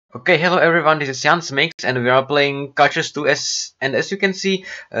Okay, hello everyone, this is Jan's Mix and we are playing Cultures 2S, and as you can see,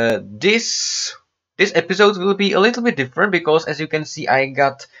 this episode will be a little bit different because as you can see I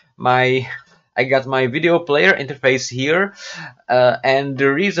got my video player interface here, and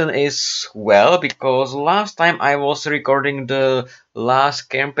the reason is, well, because last time I was recording the last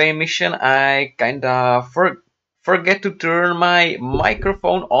campaign mission I kinda forget to turn my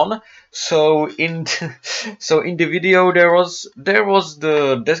microphone on. So in the video there was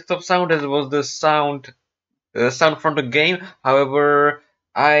the desktop sound, there was the sound from the game. However,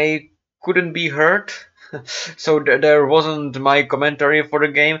 I couldn't be heard. So there wasn't my commentary for the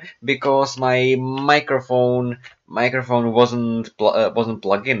game because my microphone wasn't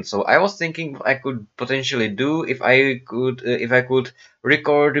plugged in. So I was thinking I could potentially do if I could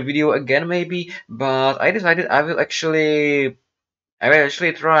record the video again maybe, but I decided I will actually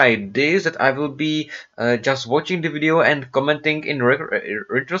try this, that I will be just watching the video and commenting in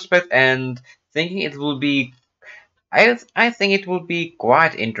retrospect and thinking it will be I think it will be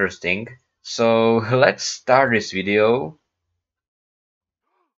quite interesting. So let's start this video.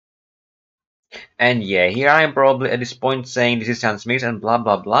 And yeah, here I am probably at this point saying this is Sam Smith and blah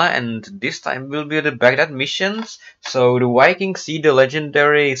blah blah, and this time will be the Baghdad missions. So the Vikings see the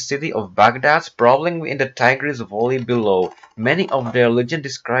legendary city of Baghdad sprawling in the Tigris Valley below. Many of their legends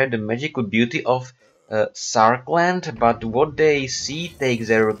describe the magical beauty of Sarkland, but what they see takes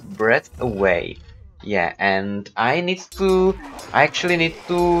their breath away. Yeah, and I actually need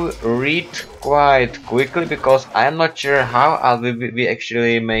to read quite quickly because I'm not sure how I will be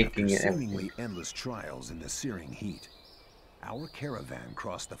actually making After it. seemingly endless trials in the searing heat, our caravan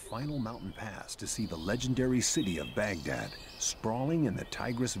crossed the final mountain pass to see the legendary city of Baghdad sprawling in the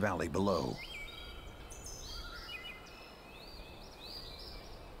Tigris Valley below.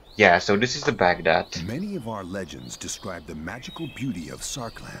 Yeah, so this is the Baghdad. Many of our legends describe the magical beauty of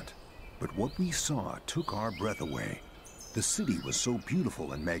Sarkland, but what we saw took our breath away. The city was so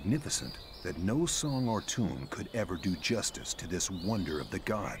beautiful and magnificent that no song or tune could ever do justice to this wonder of the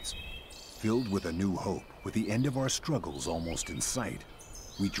gods. Filled with a new hope, with the end of our struggles almost in sight,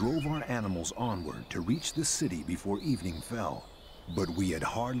 we drove our animals onward to reach the city before evening fell. But we had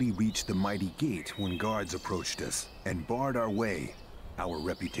hardly reached the mighty gate when guards approached us and barred our way. Our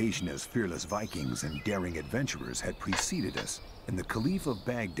reputation as fearless Vikings and daring adventurers had preceded us, and the Caliph of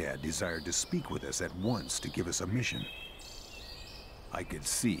Baghdad desired to speak with us at once to give us a mission. I could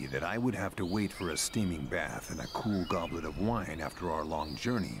see that I would have to wait for a steaming bath and a cool goblet of wine after our long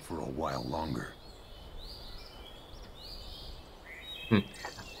journey for a while longer.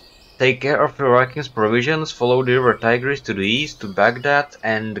 Take care of your Vikings' provisions, follow the river Tigris to the east to Baghdad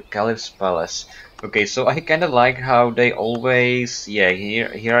and the Caliph's palace. Okay, so I kinda like how they always, yeah,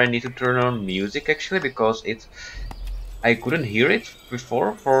 here I need to turn on music actually because I couldn't hear it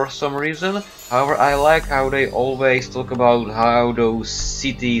before for some reason. However, I like how they always talk about how those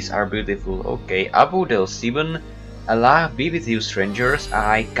cities are beautiful. Okay, Abu Del Siban, Allah be with you strangers.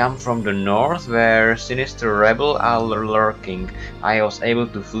 I come from the north where sinister rebels are lurking. I was able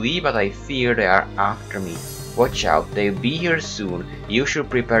to flee, but I fear they are after me. Watch out, they'll be here soon. You should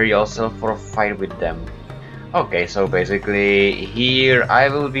prepare yourself for a fight with them. Okay, so basically here I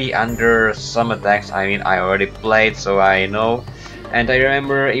will be under some attacks. I mean, I already played, so I know. And I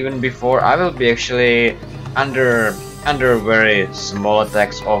remember even before I will be actually under very small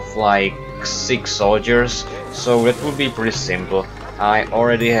attacks of like 6 soldiers. So that would be pretty simple. I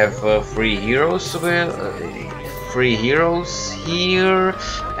already have 3 heroes here,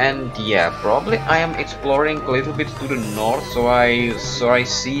 and yeah, probably I am exploring a little bit to the north, so I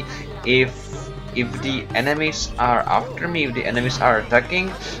see if the enemies are after me, if the enemies are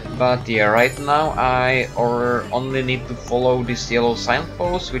attacking. But yeah, right now I only need to follow this yellow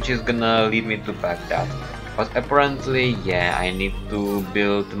signpost, which is gonna lead me to Baghdad. But apparently, yeah, I need to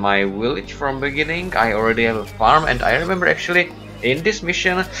build my village from beginning. I already have a farm, and I remember actually in this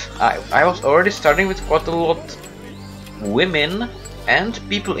mission I was already starting with quite a lot women and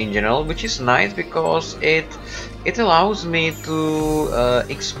people in general, which is nice because it allows me to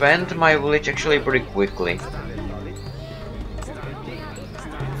expand my village actually pretty quickly.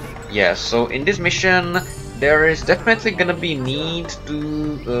 Yeah, so in this mission there is definitely gonna be need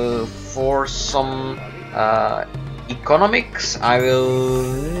to for some economics. I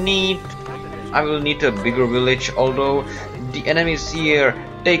will need a bigger village, although the enemies here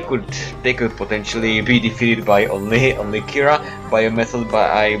they could potentially be defeated by only Kira by a method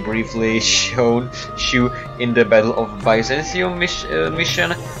I briefly show in the Battle of Byzantium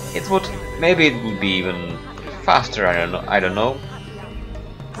mission. Maybe it would be even faster. I don't know.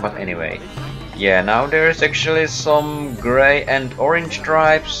 But anyway, yeah, now there's actually some gray and orange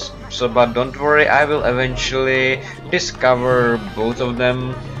stripes, so but don't worry, I will eventually discover both of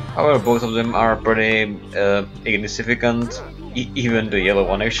them. However, both of them are pretty insignificant, even the yellow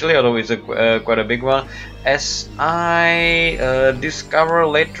one actually, although it's quite a big one, as I discover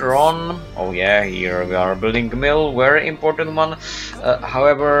later on. Oh yeah, here we are building a mill, very important one.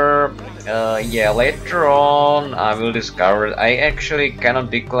 However, yeah, later on I will discover I actually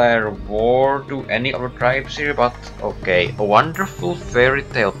cannot declare war to any other tribes here, but okay. A wonderful fairy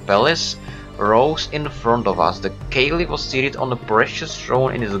tale palace rose in front of us. The caliph was seated on a precious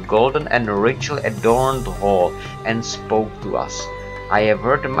throne in his golden and richly adorned hall and spoke to us. I have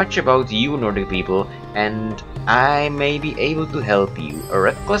heard much about you Nordic people, and I may be able to help you. A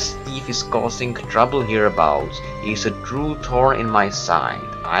reckless thief is causing trouble hereabouts. He is a true thorn in my side.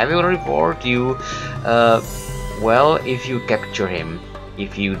 I will reward you, well, if you capture him.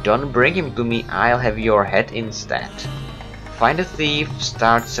 If you don't bring him to me, I'll have your head instead. Find the thief,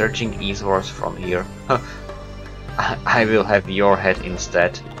 start searching eastwards from here. I will have your head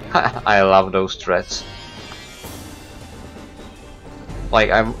instead. I love those threats.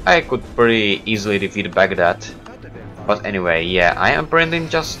 Like, I could pretty easily defeat Baghdad. But anyway, yeah, I am currently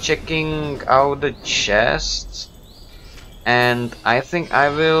just checking out the chests. And I think I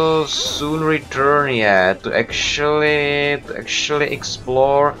will soon return, yeah, to actually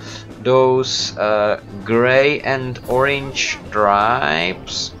explore those gray and orange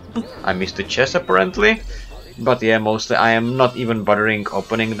stripes. I missed the chest apparently, but yeah, mostly I am not even bothering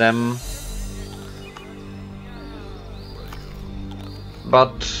opening them.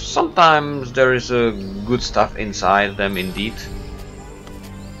 But sometimes there is good stuff inside them indeed.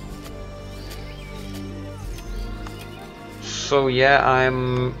 So yeah, I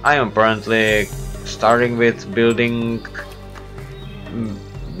am apparently starting with building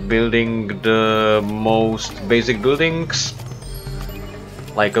the most basic buildings,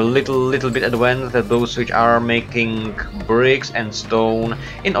 like a little bit advanced, those which are making bricks and stone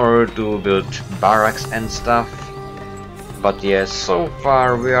in order to build barracks and stuff. But yes, so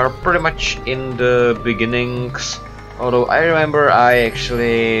far we are pretty much in the beginnings. Although I remember I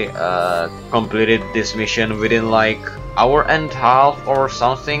actually completed this mission within like hour and a half or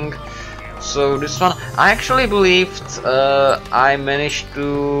something. So this one, I actually believed I managed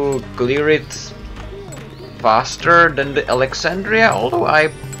to clear it faster than the Alexandria, although I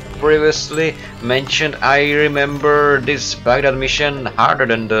previously mentioned I remember this Baghdad mission harder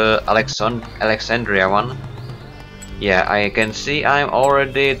than the Alexandria one. Yeah, I can see I'm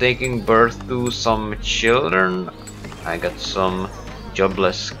already taking birth to some children. I got some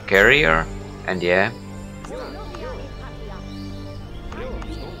jobless carrier, and yeah.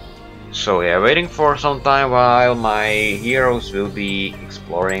 So yeah, waiting for some time while my heroes will be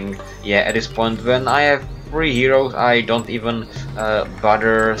exploring. Yeah, at this point when I have 3 heroes, I don't even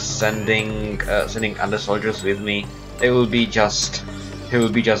bother sending other soldiers with me. They will be just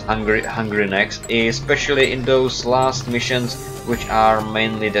hungry next, especially in those last missions which are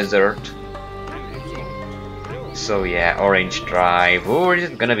mainly desert. So yeah, orange tribe. Who is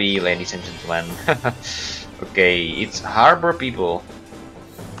it gonna be, ladies and gentlemen? Okay, it's harbor people.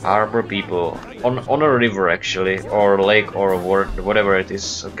 Harbor people on a river actually, or lake, or whatever it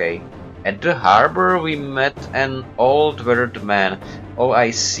is. Okay, at the harbor we met an old weathered man. Oh, I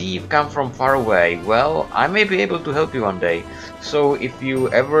see you come from far away. Well, I may be able to help you one day. So if you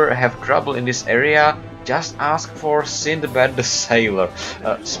ever have trouble in this area, just ask for Sindbad the sailor.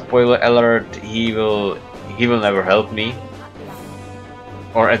 Spoiler alert: he will never help me,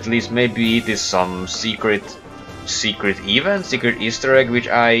 or at least maybe it is some secret event, secret Easter egg which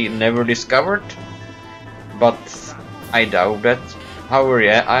I never discovered, but I doubt that. However,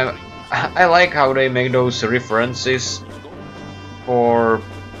 yeah, I like how they make those references for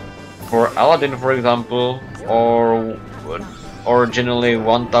Aladdin, for example, or generally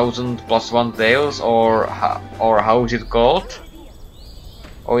 1000+1 Tales, or how is it called?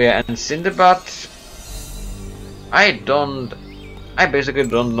 Oh yeah, and Sindbad. I basically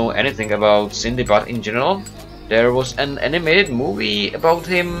don't know anything about Sindbad in general. There was an animated movie about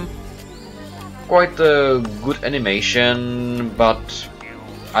him, quite a good animation, but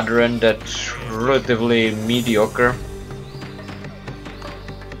other than that, relatively mediocre.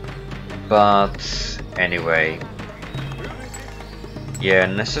 But anyway, yeah,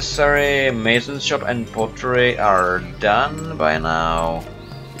 necessary mason shop and pottery are done by now.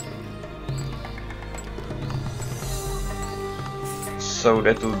 So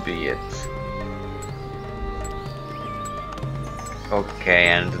that will be it. Okay,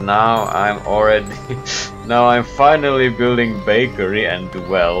 and now I'm already now I'm finally building bakery and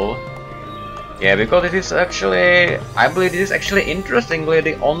well. Yeah, because it is actually, I believe it is actually interestingly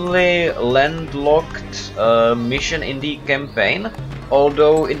the only landlocked mission in the campaign.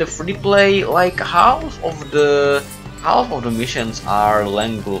 Although in the free play, like half of the missions are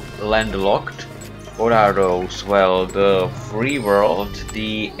landlocked. What are those? Well, the free world,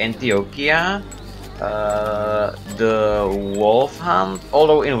 the Antioquia, the wolf hunt.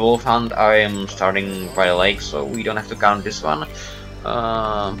 Although in wolf hunt I am starting by the lake, so we don't have to count this one.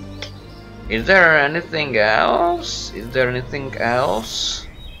 Is there anything else? Is there anything else?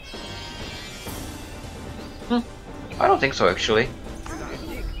 I don't think so actually.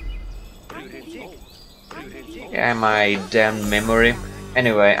 Yeah, my damn memory.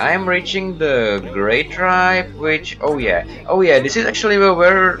 Anyway, I am reaching the Grey Tribe, which oh yeah, this is actually a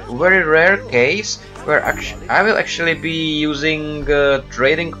very rare case where I will actually be using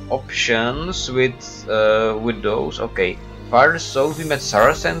trading options with those. Okay, farther south we met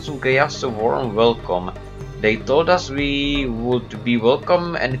Saracens who gave us a warm welcome. They told us we would be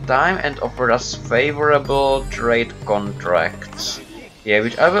welcome anytime and offered us favorable trade contracts. Yeah,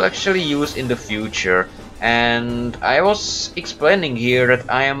 which I will actually use in the future. And I was explaining here that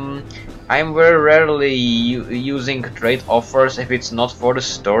I am very rarely using trade offers if it's not for the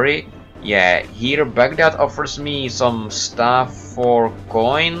story. Yeah, here Baghdad offers me some stuff for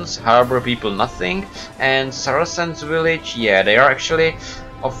coins, Harbor people nothing, and Saracen's village, yeah, they are actually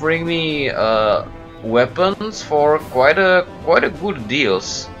offering me weapons for quite a good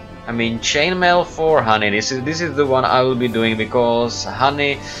deals. I mean, chainmail for honey. This is the one I will be doing because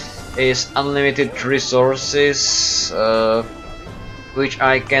honey is unlimited resources, which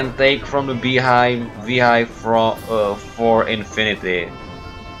I can take from the beehive for infinity.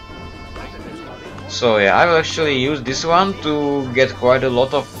 So yeah, I will actually use this one to get quite a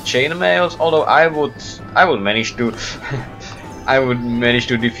lot of chainmails. Although I would manage to I would manage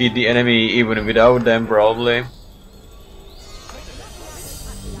to defeat the enemy even without them probably.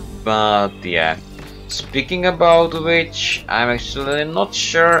 But yeah. Speaking about which, I'm actually not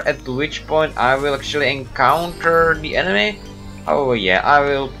sure at which point I will actually encounter the enemy. Oh yeah, I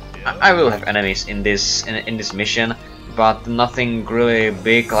will have enemies in this mission, but nothing really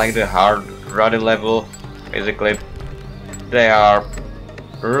big like the hard ruddy level. Basically, they are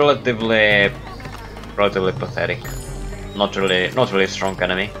relatively pathetic. Not really strong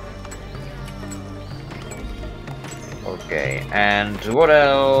enemy. Okay, and what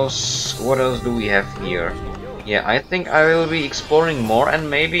else do we have here? Yeah, I think I will be exploring more, and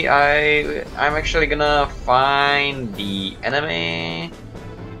maybe I'm actually gonna find the enemy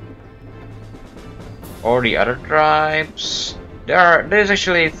or the other tribes. There's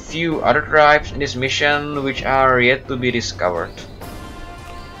actually a few other tribes in this mission which are yet to be discovered.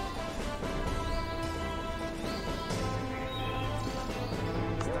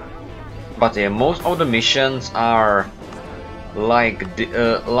 But yeah, most of the missions are like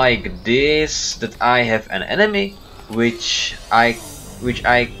this, that I have an enemy which I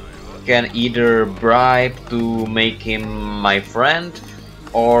can either bribe to make him my friend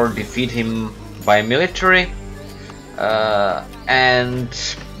or defeat him by military, and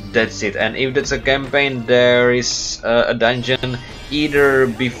that's it. And if that's a campaign, there is a dungeon either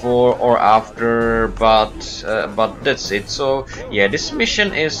before or after, but that's it. So yeah, this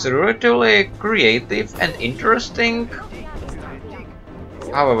mission is relatively creative and interesting.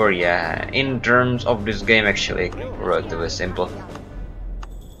 However, yeah, in terms of this game, actually relatively simple.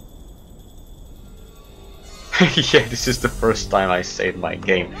 Yeah, this is the first time I saved my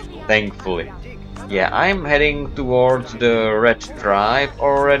game, thankfully. Yeah, I'm heading towards the Red Tribe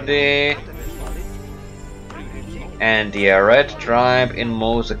already. And the Red Tribe in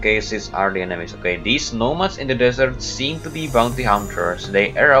most cases are the enemies. Okay, these nomads in the desert seem to be bounty hunters.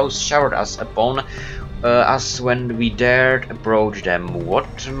 Their arrows showered us upon us when we dared approach them.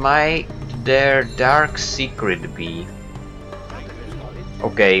 What might their dark secret be?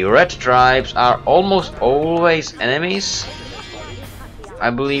 Okay, Red Tribes are almost always enemies. I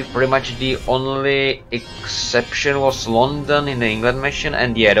believe pretty much the only exception was London in the England mission,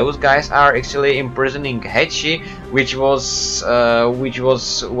 and yeah, those guys are actually imprisoning Hechi, which was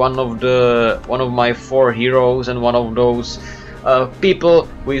one of my 4 heroes and one of those people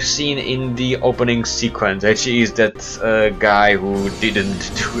we've seen in the opening sequence. Hechi is that guy who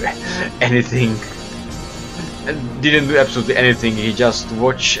didn't do anything, didn't do absolutely anything. He just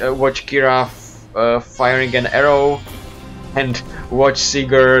watched Kira firing an arrow and watch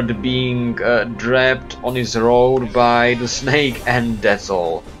Sigurd being trapped on his road by the snake, and that's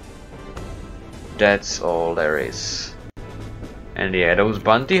all. That's all there is. And yeah, those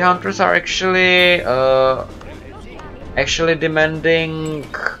bounty hunters are actually demanding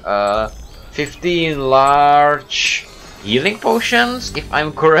 15 large healing potions, if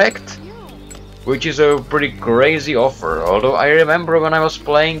I'm correct, which is a pretty crazy offer. Although I remember when I was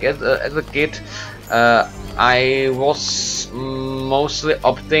playing as a kid, I was mostly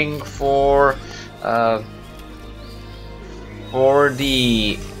opting for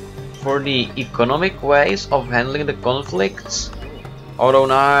the economic ways of handling the conflicts. Although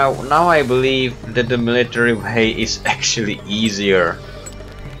now I believe that the military way is actually easier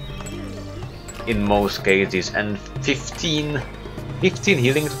in most cases. And 15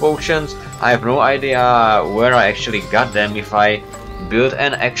 healing potions, I have no idea where I actually got them. If I built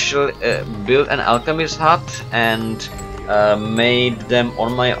an alchemist hut and made them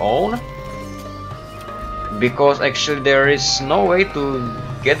on my own, because actually there is no way to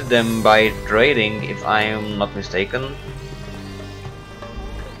get them by trading, if I am not mistaken.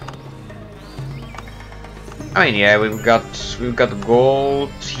 I mean, yeah, we've got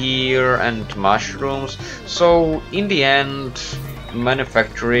gold here and mushrooms, so in the end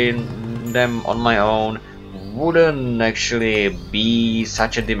manufacturing them on my own wouldn't actually be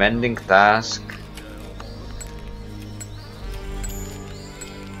such a demanding task.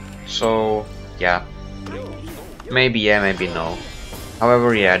 So yeah, maybe yeah, maybe no.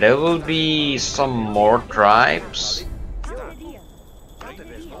 However, yeah, there will be some more tribes.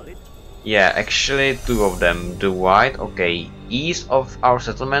 Yeah, actually 2 of them. The white, okay. East of our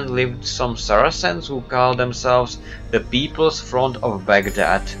settlement lived some Saracens who called themselves the People's Front of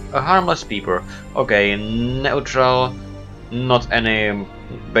Baghdad. A harmless people. Okay, neutral,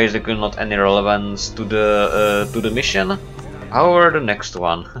 basically not any relevance to the mission. However, the next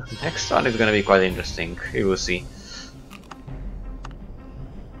one. Next one is gonna be quite interesting, you will see.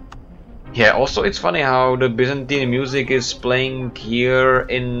 Yeah, also it's funny how the Byzantine music is playing here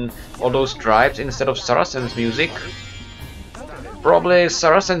in all those tribes instead of Saracens music. Probably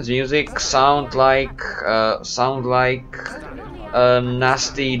Saracens music sound like a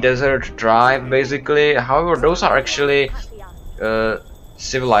nasty desert tribe basically. However, those are actually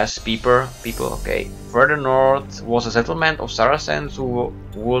civilized people. Okay. Further north was a settlement of Saracens who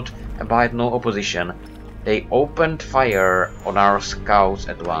would abide no opposition. They opened fire on our scouts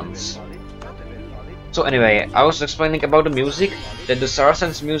at once. So anyway, I was explaining about the music, that the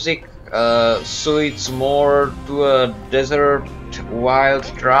Saracens music suits more to a desert wild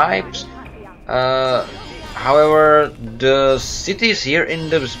tribes. However, the cities here in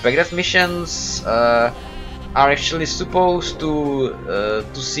the Baghdad missions are actually supposed to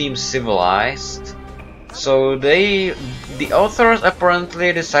seem civilized. So the authors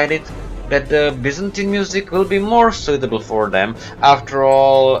apparently decided that the Byzantine music will be more suitable for them. After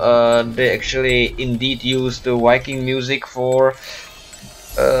all, they actually indeed used the Viking music for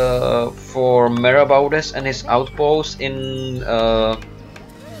Merabaudes and his outpost in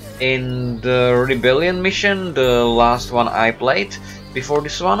the Rebellion mission, the last one I played before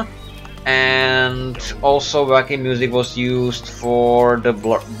this one. And also Viking music was used for the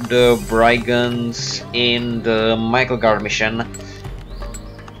brigands in the Michaelgard mission,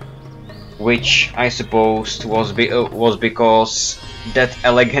 which I suppose was because that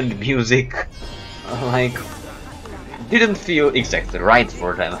elegant music like didn't feel exactly right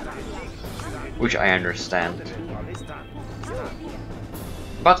for them, which I understand.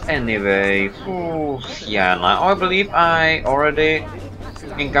 But anyway, yeah, now I believe I already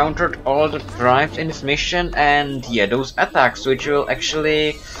encountered all the tribes in this mission, and yeah, those attacks which will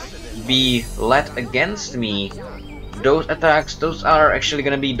actually be led against me, those attacks, those are actually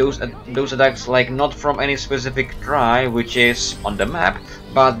gonna be those attacks like not from any specific tribe which is on the map,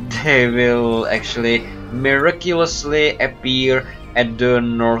 but they will actually miraculously appear at the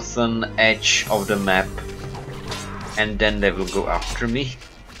northern edge of the map, and then they will go after me.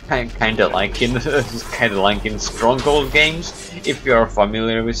 Kinda like in Stronghold games, if you are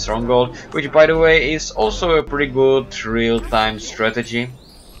familiar with Stronghold, which by the way is also a pretty good real-time strategy.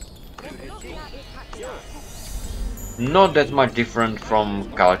 Not that much different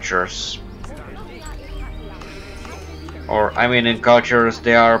from cultures. Or, I mean, in cultures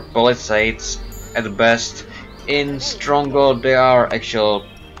they are palisades at best. In Stronghold they are actual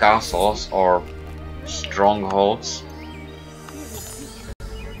castles or strongholds.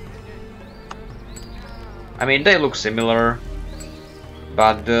 I mean, they look similar,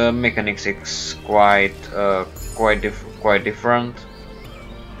 but the mechanics is quite different.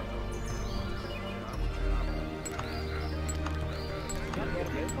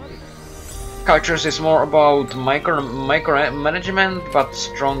 Cultures is more about micromanagement, but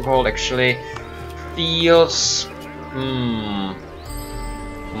Stronghold actually feels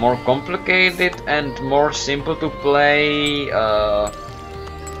more complicated and more simple to play.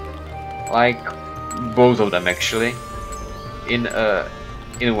 like both of them actually in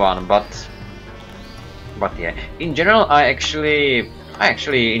one, but yeah, in general I actually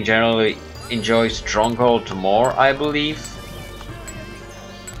in general enjoy Stronghold more, I believe.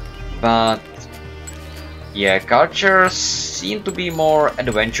 But yeah, cultures seem to be more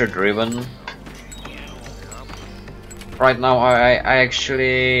adventure driven. Right now I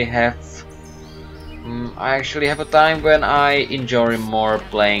actually have a time when I enjoy more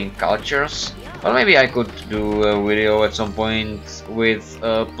playing cultures. But maybe I could do a video at some point with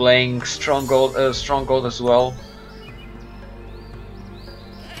playing Stronghold as well.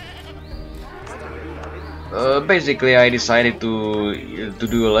 Basically, I decided to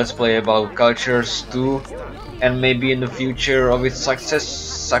do a let's play about cultures too, and maybe in the future of its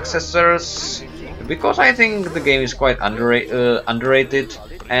successors, because I think the game is quite underrated,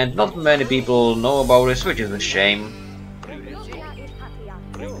 and not many people know about it, which is a shame.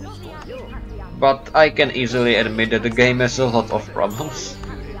 But I can easily admit that the game has a lot of problems.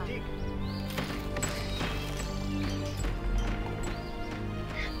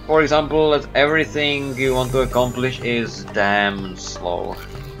 For example, that everything you want to accomplish is damn slow.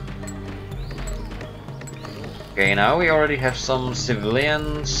 Okay, now we already have some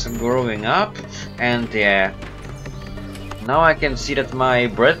civilians growing up, and yeah, now I can see that my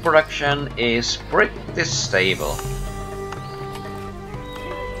bread production is pretty stable.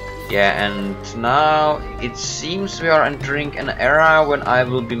 Yeah, and now it seems we are entering an era when I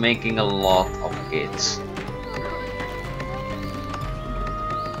will be making a lot of kids.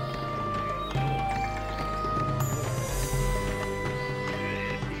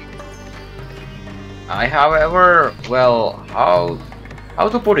 However, well, how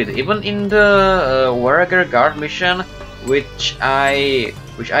to put it? Even in the Warrior Guard mission, which I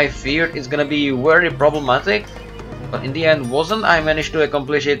feared is gonna be very problematic, but in the end wasn't. I managed to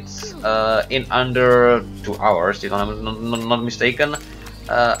accomplish it in under 2 hours, if I'm not mistaken.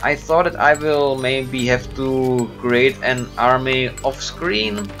 I thought that I will maybe have to create an army off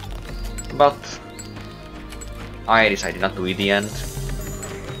screen, but I decided not to in the end.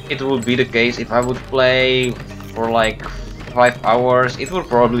 It would be the case if I would play for like 5 hours. It would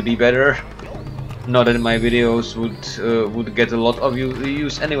probably be better. Not that my videos would get a lot of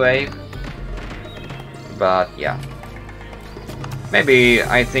views anyway. But yeah, maybe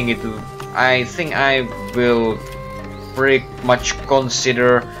I think I will pretty much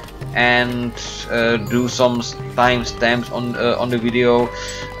consider and do some timestamps on the video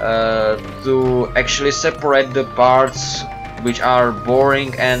to actually separate the parts which are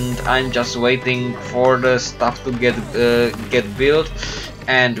boring and I'm just waiting for the stuff to get built,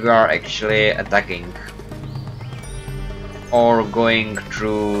 and we are actually attacking or going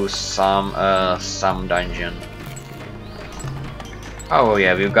through some dungeon. Oh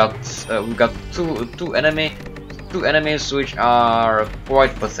yeah, we've got two enemies which are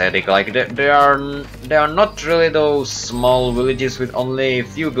quite pathetic. Like they are not really those small villages with only a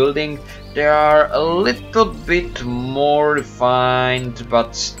few buildings. They are a little bit more refined,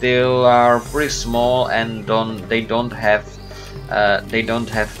 but still are pretty small, and they don't have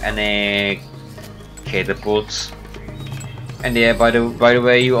any catapults. And yeah, by the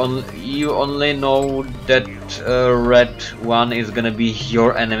way, you only know that red one is gonna be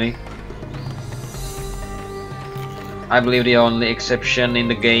your enemy. I believe the only exception in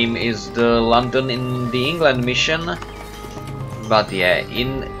the game is the London in the England mission. But yeah,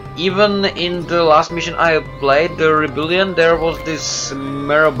 even in the last mission I played, the Rebellion, there was this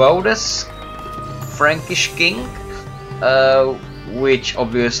Merobaudes, Frankish king, which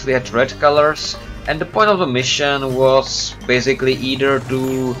obviously had red colors, and the point of the mission was basically either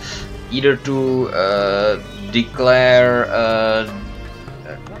to declare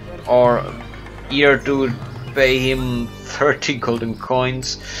or either to pay him 30 golden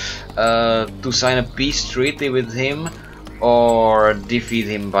coins to sign a peace treaty with him, or defeat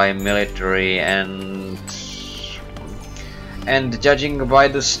him by military. And judging by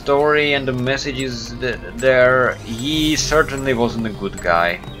the story and the messages there, he certainly wasn't a good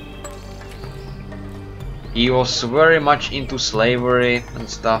guy. He was very much into slavery and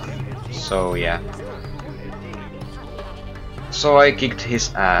stuff, so yeah. So I kicked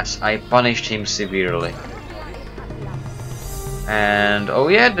his ass, I punished him severely. And oh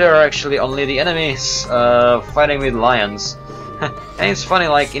yeah, there are actually only the enemies fighting with lions. And it's funny,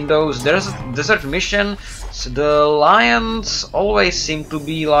 like in those desert missions, the lions always seem to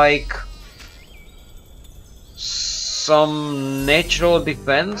be like some natural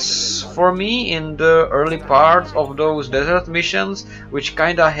defense for me in the early parts of those desert missions, which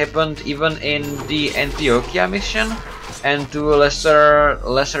kinda happened even in the Antioquia mission. and to a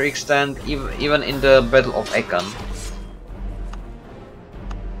lesser extent even in the Battle of Akan.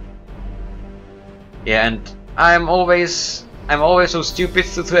 Yeah, and I'm always so stupid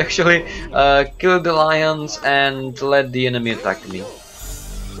to actually kill the lions and let the enemy attack me.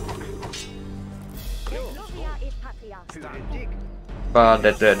 But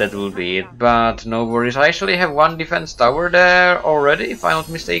that will be it. But no worries. I actually have one defense tower there already, if I'm not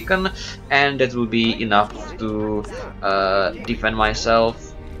mistaken, and that will be enough to defend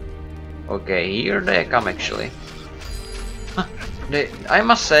myself. Okay, here they come actually. I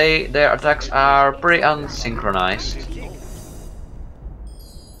must say their attacks are pretty unsynchronized.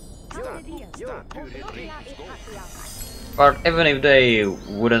 But even if they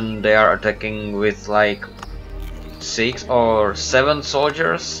wouldn't, they are attacking with like 6 or 7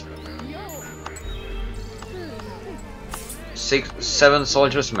 soldiers. 7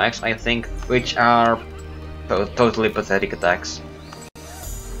 soldiers max, I think, which are totally pathetic attacks.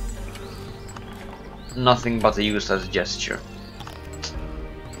 Nothing but a useless gesture.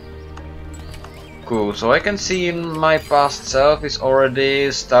 Cool, so I can see in my past self is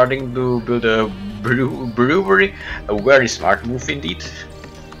already starting to build a brewery. A very smart move indeed.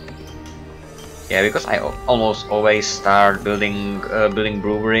 Yeah, because I almost always start building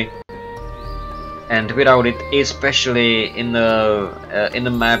brewery, and without it, especially in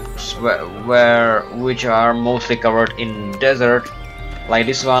the maps which are mostly covered in desert, like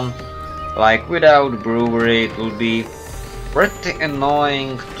this one, like without brewery, it will be pretty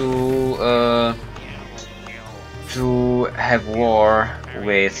annoying to have war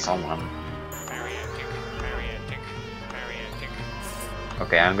with someone.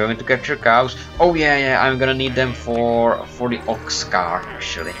 Okay, I'm going to capture cows. Oh yeah, I'm gonna need them for the ox cart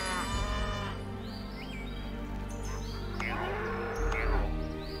actually.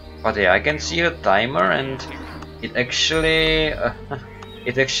 But yeah, I can see the timer, and it actually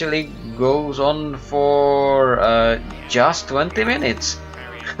goes on for just 20 minutes.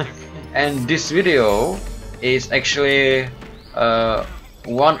 And this video is actually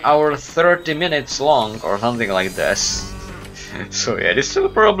 1 hour 30 minutes long or something like this. So yeah, this will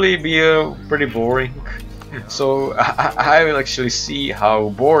probably be pretty boring. So I will actually see how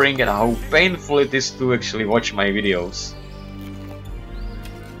boring and how painful it is to actually watch my videos.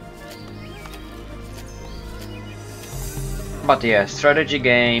 But yeah, strategy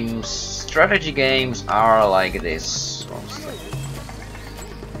games are like this mostly.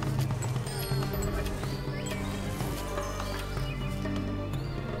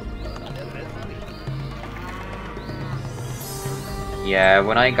 Yeah,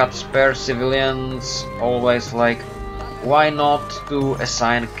 when I got spare civilians, always like, why not to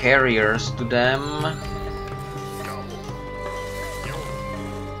assign carriers to them?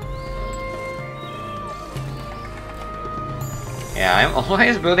 Yeah, I'm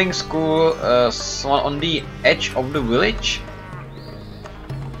always building school on the edge of the village.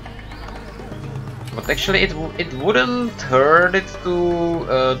 But actually, it wouldn't hurt it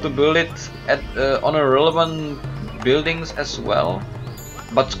to build it on a relevant buildings as well.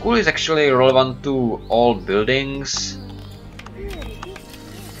 But school is actually relevant to all buildings.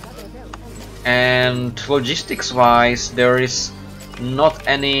 And logistics wise, there is not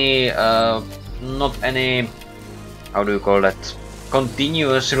any how do you call that,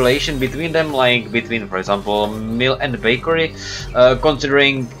 continuous relation between them, like between, for example, mill and bakery.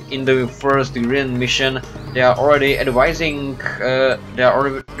 Considering in the first Green mission they are already advising the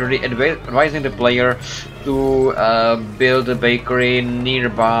player to build a bakery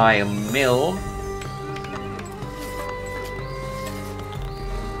nearby a mill.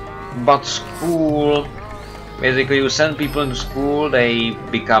 But school, basically you send people into school, they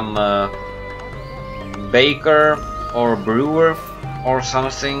become a baker or brewer or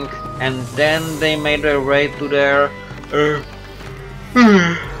something, and then they made their way to their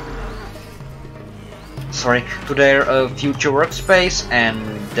future workspace,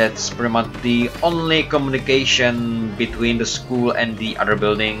 and that's pretty much the only communication between the school and the other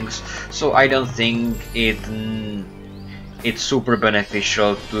buildings. So I don't think it's super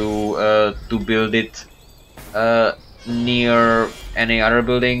beneficial to build it near any other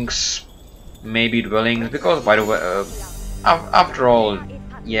buildings, maybe dwellings, because by the way, after all,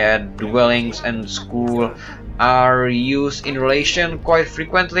 yeah, dwellings and school are used in relation quite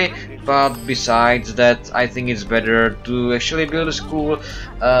frequently. But besides that, I think it's better to actually build a school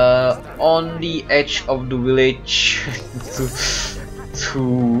on the edge of the village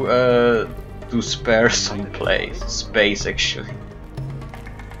to spare some space actually.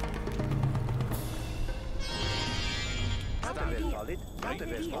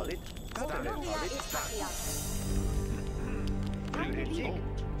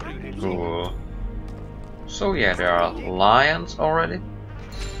 Cool. So yeah, there are lions already.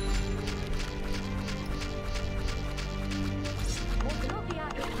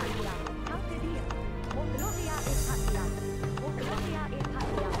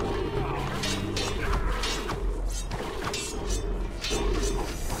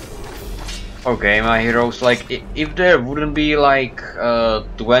 Okay, my heroes, like, if there wouldn't be like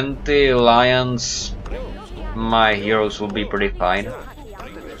 20 lions, my heroes would be pretty fine.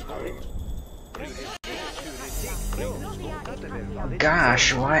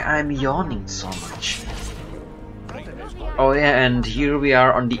 Gosh, why I'm yawning so much? Oh yeah, and here we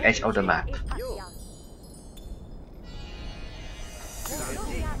are on the edge of the map.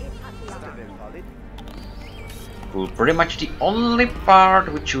 Cool. Pretty much the only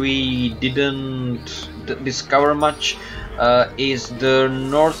part which we didn't discover much is the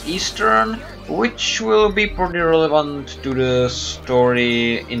northeastern, which will be pretty relevant to the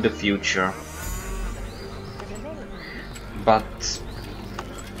story in the future. But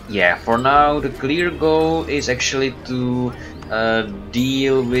yeah, for now the clear goal is actually to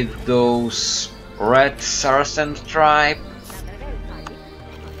deal with those red Saracen tribe.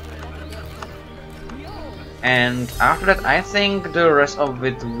 And after that, I think the rest of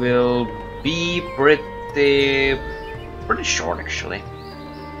it will be pretty short, actually.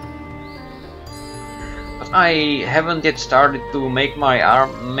 But I haven't yet started to make my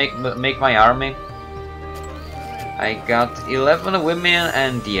make my army. I got 11 women,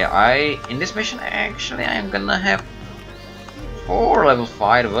 and yeah, in this mission actually I'm gonna have 4 level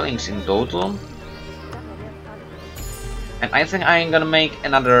 5 dwellings in total. And I think I'm gonna make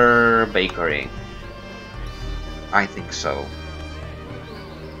another bakery. I think so.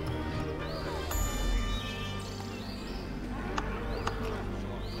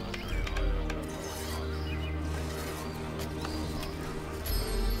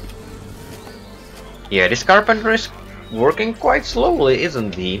 Yeah, this carpenter is working quite slowly,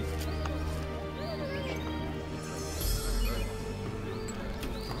 isn't he?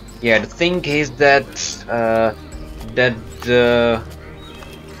 Yeah, the thing is that the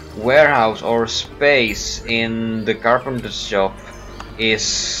warehouse or space in the carpenter's shop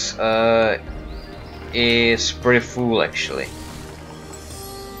is pretty full, actually.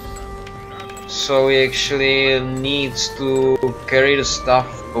 So he actually needs to carry the stuff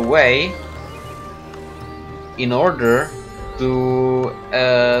away in order to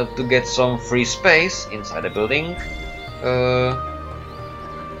get some free space inside the building,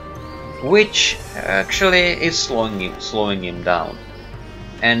 which actually is slowing him down.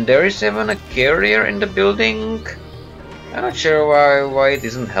 And there is even a carrier in the building. I'm not sure why it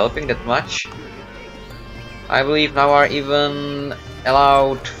isn't helping that much. I believe now are even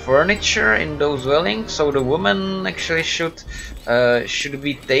allowed furniture in those dwellings, so the woman actually should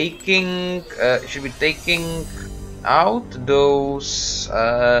be taking out those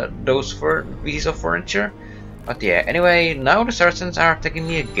pieces of furniture. But yeah, anyway, now the Saracens are attacking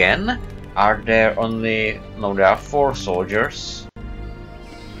me again. Are there only... no, there are 4 soldiers.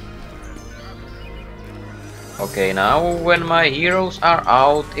 Okay, now when my heroes are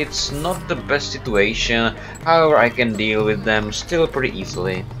out, it's not the best situation. However, I can deal with them still pretty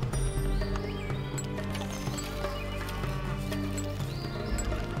easily.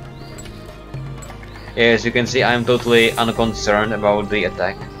 As you can see, I'm totally unconcerned about the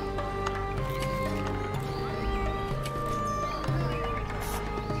attack.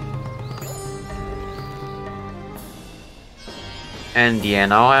 And yeah,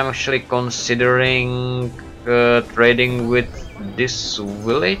 now I'm actually considering trading with this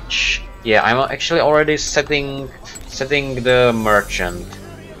village. Yeah, I'm actually already setting the merchant.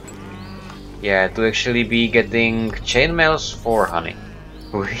 Yeah, to actually be getting chainmails for honey,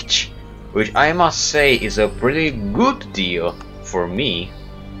 which I must say is a pretty good deal for me.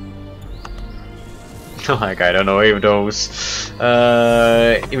 Like, I don't know if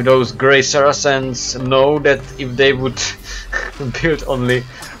those Grey Saracens know that if they would build only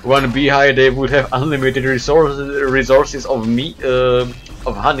 1 beehive, they would have unlimited resources of meat, of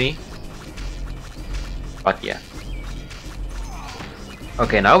honey. But yeah.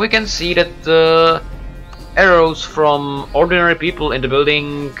 Okay, now we can see that the arrows from ordinary people in the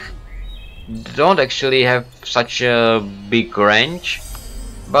building don't actually have such a big range,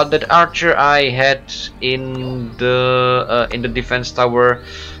 but that archer I had in the defense tower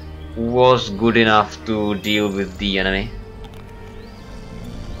was good enough to deal with the enemy.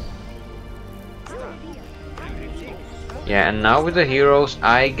 Yeah, and now with the heroes,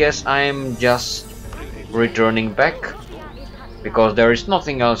 I guess I'm just returning back, because there is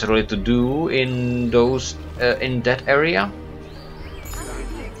nothing else really to do in that area.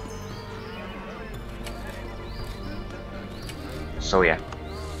 So yeah.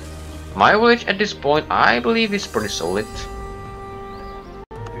 My village at this point, I believe, is pretty solid.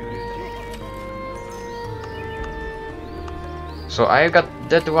 So I got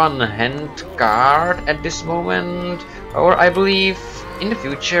that one hand card at this moment, or I believe in the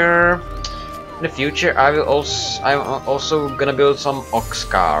future. I'm also gonna build some ox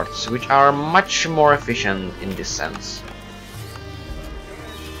cards, which are much more efficient in this sense.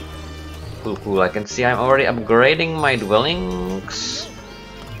 Cool, cool. I can see I'm already upgrading my dwellings.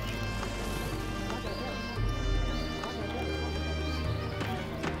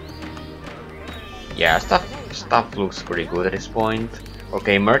 Yeah, stuff looks pretty good at this point.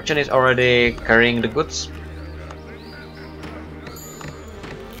 Okay, merchant is already carrying the goods.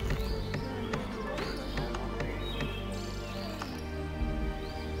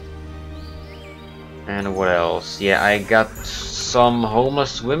 And what else? Yeah, I got some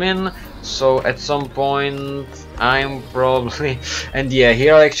homeless women, so at some point I'm probably... And yeah,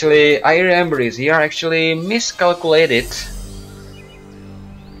 here actually, I remember this, here I actually miscalculated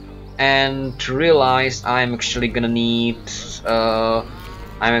and realized I'm actually gonna need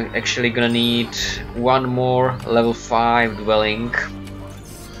one more level 5 dwelling.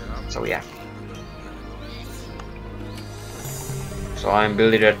 So yeah. So I'm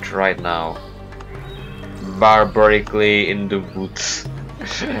building it right now. Barbarically in the woods.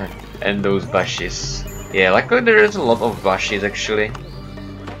 And those bushes. Yeah, luckily there is a lot of bushes actually.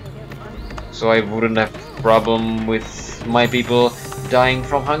 So I wouldn't have problem with my people dying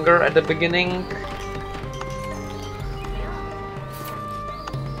from hunger at the beginning.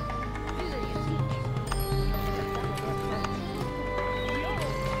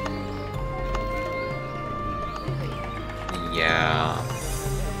 Yeah.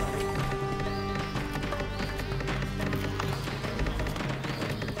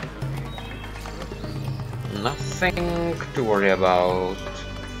 Nothing to worry about.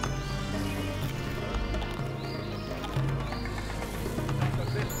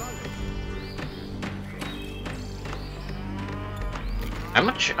 I'm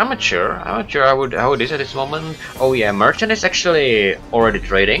not sure how it is at this moment. Oh yeah, merchant is actually already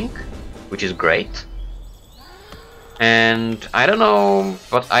trading, which is great. And I don't know,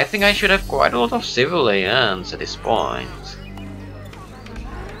 but I think I should have quite a lot of civilians at this point.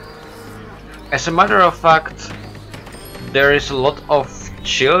 As a matter of fact, there is a lot of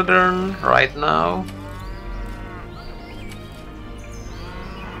children right now.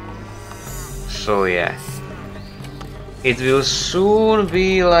 So yeah. It will soon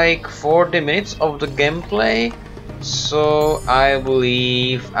be like 40 minutes of the gameplay, so I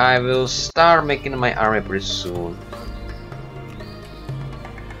believe I will start making my army pretty soon.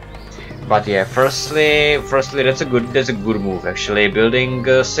 But yeah, firstly that's a good move actually, building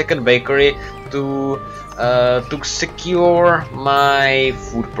a second bakery to secure my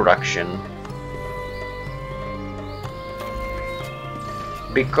food production.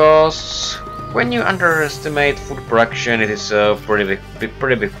 Because when you underestimate food production, it is a pretty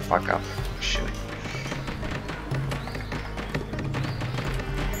big fuck up, actually.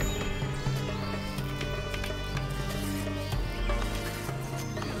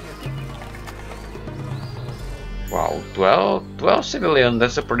 Wow, 12 civilian,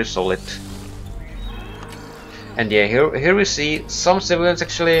 that's a pretty solid. And yeah, here we see some civilians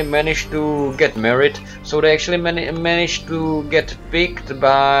actually managed to get married, so they actually managed to get picked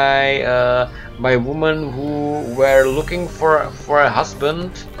by women who were looking for a husband.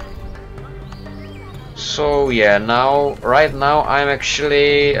 So yeah, right now I'm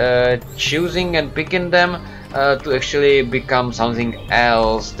actually choosing and picking them to actually become something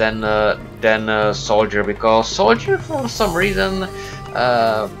else than a soldier, because soldier for some reason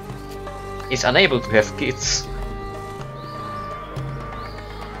is unable to have kids.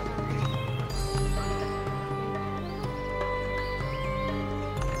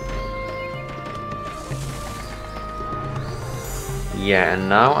 Yeah, and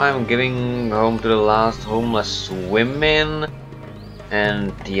now I'm giving home to the last homeless women.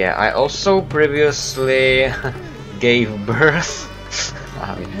 And yeah, I also previously gave birth.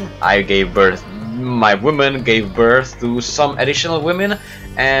 I gave birth. My woman gave birth to some additional women,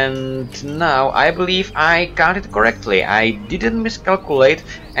 and now I believe I counted correctly. I didn't miscalculate,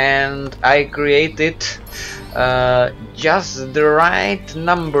 and I created just the right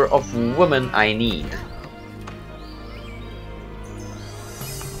number of women I need.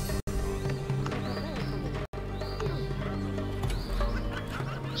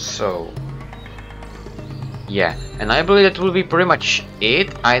 So yeah, and I believe that will be pretty much it.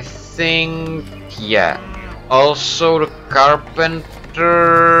 I think, yeah. Also the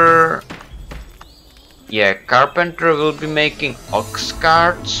carpenter, yeah, Carpenter will be making ox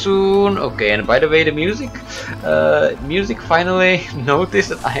cart soon. Okay, and by the way, the music finally noticed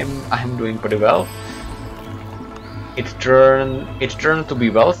that I'm doing pretty well. It turned to be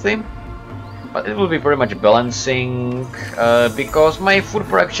wealthy, but it will be pretty much balancing because my food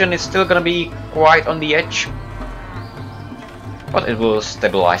production is still gonna be quite on the edge, but it will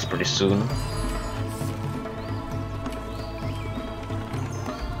stabilize pretty soon.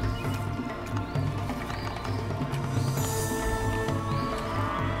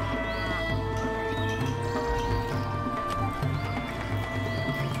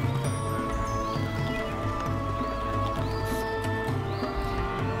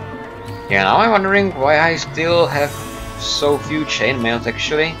 Yeah, now I'm wondering why I still have so few chainmails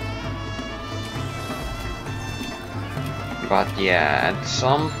actually. But yeah, at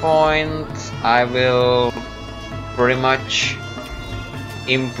some point I will pretty much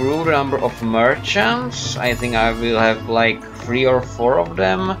improve the number of merchants. I think I will have like 3 or 4 of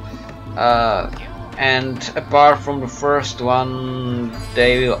them. And apart from the first one,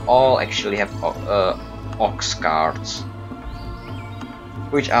 they will all actually have ox carts,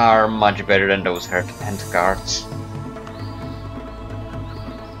 which are much better than those hand carts.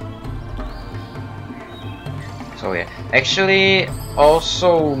 So yeah, actually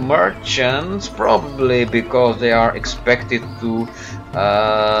also merchants, probably because they are expected to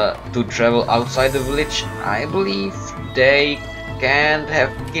travel outside the village, I believe they can't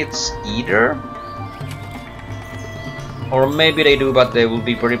have kids either. Or maybe they do, but they will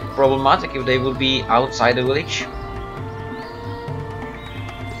be pretty problematic if they will be outside the village.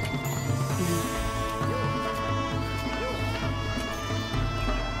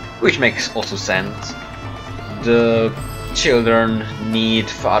 Which makes also sense. The children need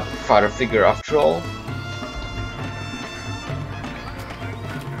father figure after all.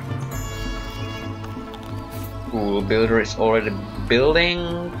 Cool, builder is already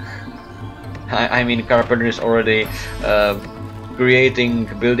building. I mean, carpenter is already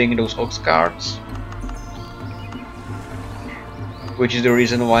building those ox carts. Which is the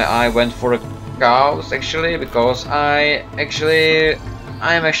reason why I went for the cows actually, because I'm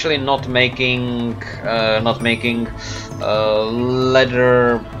actually not making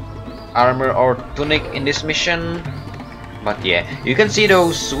leather armor or tunic in this mission. But yeah, you can see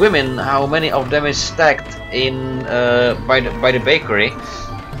those women, how many of them is stacked in by the bakery,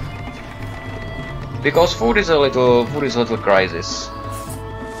 because food is a little crisis.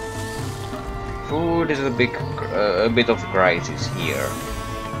 Food is a bit of crisis here.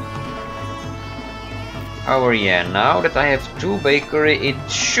 However, yeah, now that I have 2 bakery, it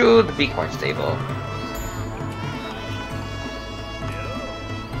should be quite stable.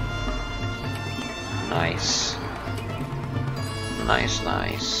 Nice.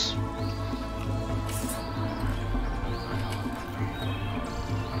 Nice.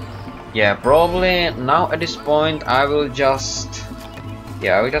 Yeah, probably now at this point I will just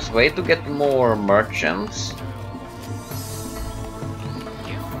wait to get more merchants,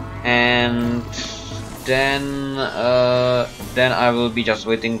 and then I will be just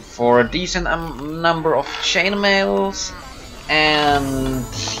waiting for a decent number of chainmails, and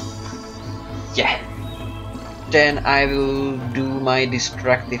yeah, then I will do my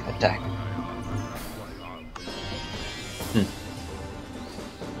destructive attack.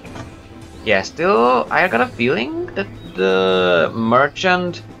 Yeah, still I got a feeling that the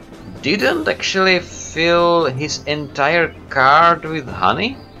merchant didn't actually fill his entire cart with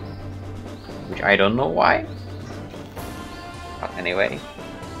honey, which I don't know why, but anyway.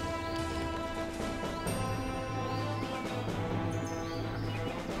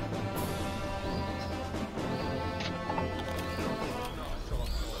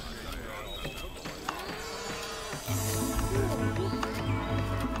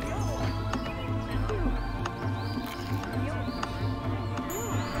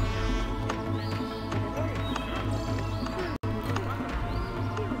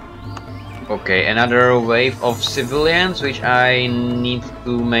 Okay, another wave of civilians, which I need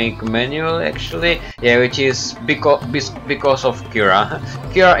to make manual actually. Yeah, which is because of Kira.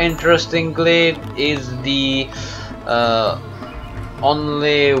 Kira, interestingly, is the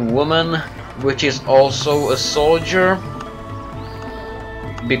only woman which is also a soldier,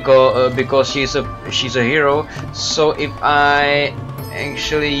 because she's a hero. So if I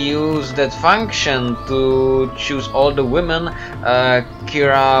actually use that function to choose all the women,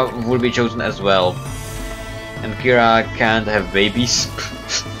 Kira will be chosen as well, and Kira can't have babies.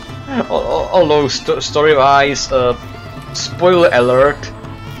 Although story-wise, spoiler alert,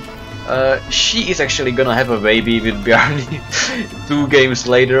 she is actually gonna have a baby with Bjarni 2 games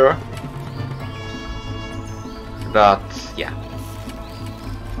later. but yeah.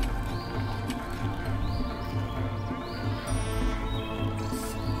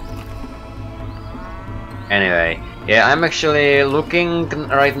 Anyway, yeah, I'm actually looking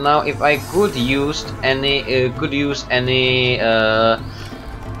right now if I could use any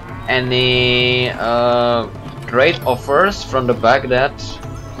trade offers from the Baghdad,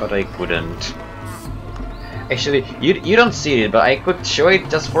 but I couldn't. Actually, you don't see it, but I could show it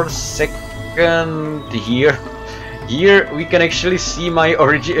just for a second here. Here we can actually see my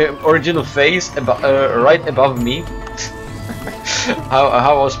original face right above me. how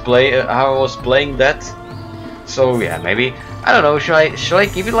I was playing that. So yeah, maybe I don't know. Should I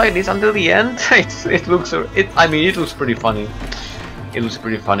keep it like this until the end? it looks I mean it looks pretty funny. It looks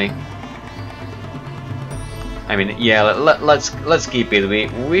pretty funny. I mean, yeah, let's keep it.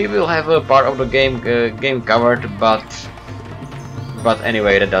 We will have a part of the game covered, but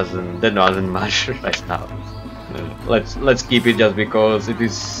anyway, that doesn't matter right now. Let's keep it just because it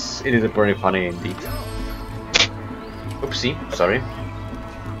is a pretty funny indeed. Oopsie, sorry.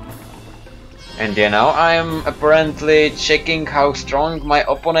 And yeah, now I'm apparently checking how strong my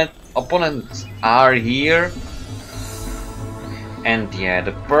opponents are here. And yeah,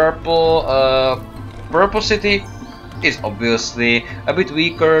 the purple city is obviously a bit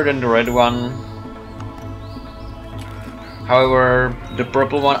weaker than the red one. However, the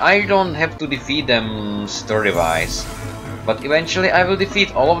purple one, I don't have to defeat them story-wise, but eventually I will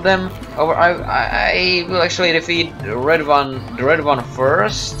defeat all of them. However, I will actually defeat the red one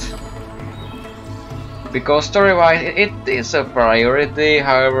first, because story-wise it is a priority.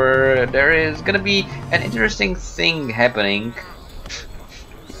 However, there is gonna be an interesting thing happening,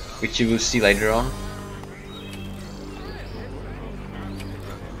 which you will see later on.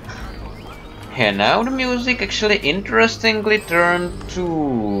 And now the music actually interestingly turned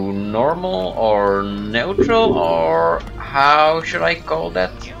to normal or neutral, or how should I call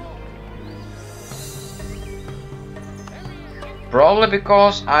that? Probably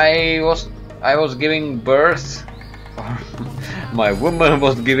because I was giving birth, or my woman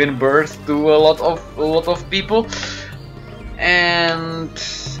was giving birth to a lot of people, and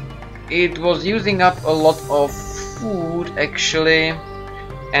it was using up a lot of food actually.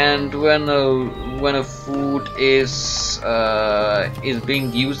 And when a food is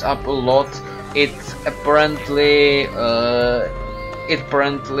being used up a lot, it apparently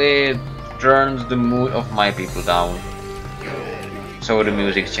turns the mood of my people down. So the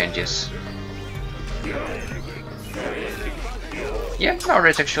music changes. Yeah, now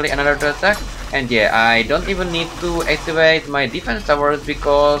there's actually another attack, and yeah, I don't even need to activate my defense towers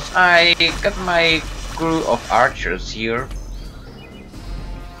because I got my crew of archers here.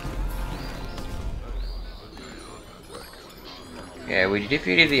 Yeah, we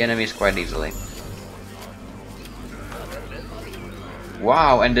defeated the enemies quite easily.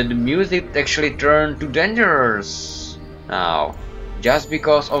 Wow, and then the music actually turned to dangerous now, just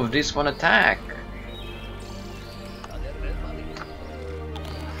because of this one attack.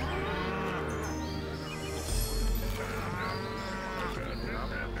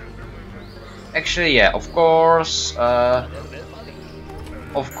 Actually, yeah, of course,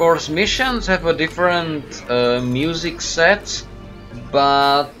 missions have a different music set.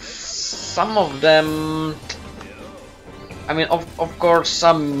 But some of them, I mean, of course,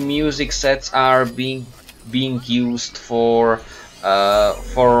 some music sets are being used for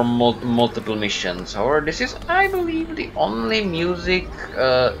multiple missions. However, this is, I believe, the only music,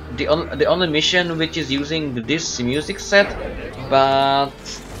 the only mission which is using this music set. But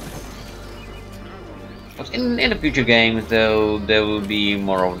in the future games, though, there will be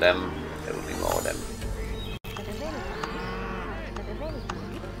more of them. There will be more of them.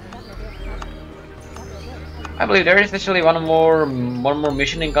 I believe there is actually one more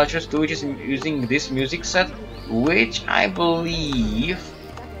mission in Cultures 2 which is using this music set, which I believe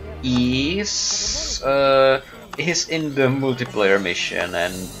is in the multiplayer mission,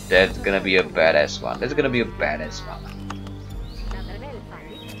 and that's gonna be a badass one.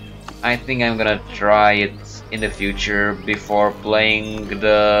 I think I'm gonna try it in the future before playing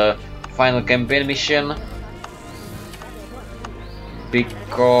the final campaign mission,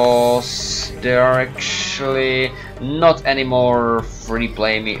 because there are actually not any more free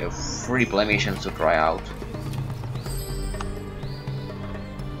play missions to try out.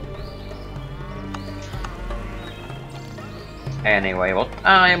 Anyway, what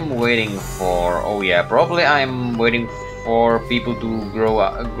I'm waiting for? Oh yeah, probably I'm waiting for people to grow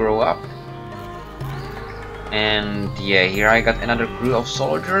up. And yeah, here I got another crew of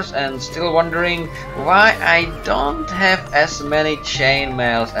soldiers, and still wondering why I don't have as many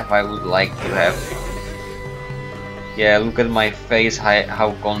chainmails as I would like to have. Yeah, look at my face,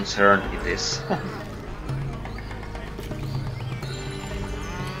 how concerned it is.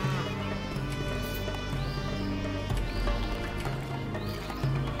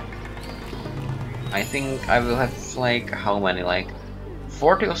 I think I will have like how many, like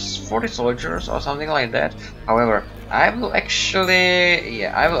 40 or 40 soldiers or something like that. However, I will actually,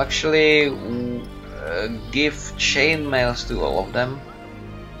 yeah, I will actually give chainmails to all of them.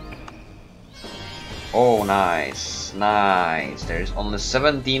 Oh, nice, nice. There is only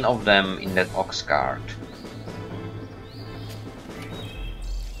 17 of them in that ox cart.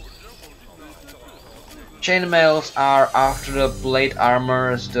 Chainmails are, after the plate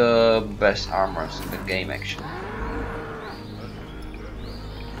armors, the best armors in the game actually.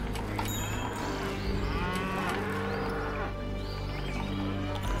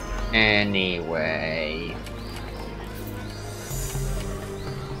 Anyway.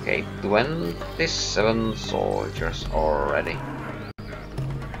 Okay, 27 soldiers already.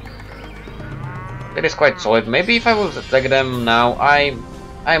 That is quite solid. Maybe if I would attack them now, I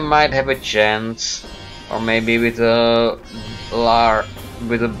might have a chance. Or maybe with a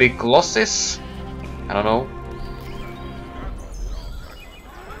big losses. I don't know.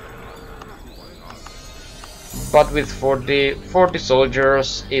 But with 40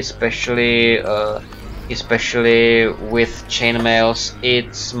 soldiers, especially with chainmails,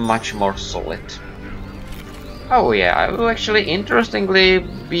 it's much more solid. Oh yeah, I will actually interestingly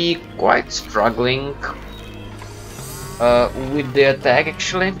be quite struggling with the attack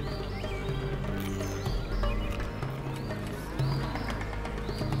actually.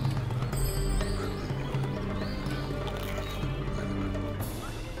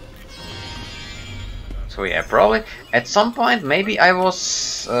 So yeah, probably at some point maybe I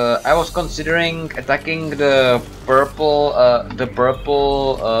was considering attacking the purple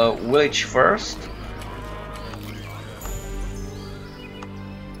village first,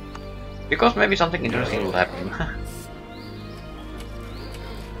 because maybe something interesting will happen.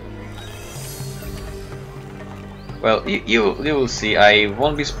 Well, you will see. I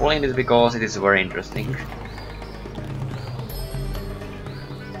won't be spoiling this because it is very interesting.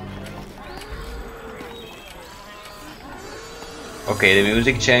 Okay, the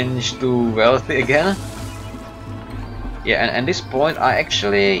music changed to wealthy again. Yeah, and at this point I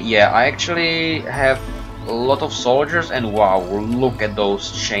actually have a lot of soldiers, and wow, look at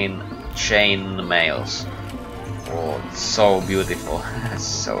those chain mails. Oh, it's so beautiful.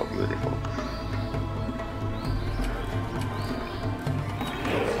 So beautiful.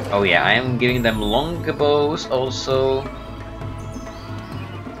 Oh yeah, I am giving them long bows also.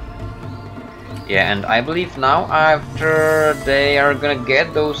 Yeah, and I believe now after they are gonna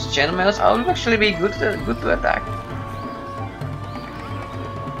get those chainmails, I will actually be good to attack.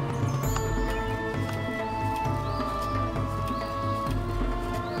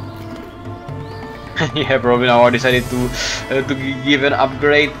 Yeah, probably now I decided to give an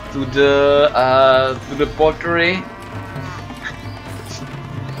upgrade to the pottery.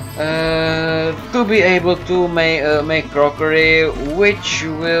 To be able to make crockery, which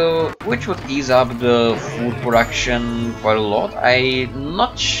would ease up the food production quite a lot. I'm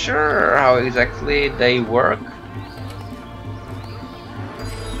not sure how exactly they work,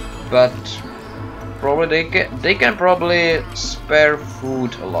 but probably they can probably spare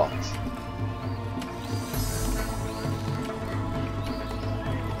food a lot.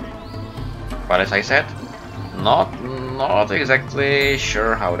 But as I said, not exactly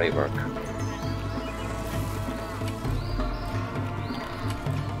sure how they work.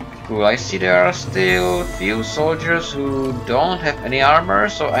 Cool, I see there are still few soldiers who don't have any armor,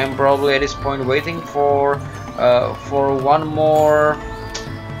 so I'm probably at this point waiting for one more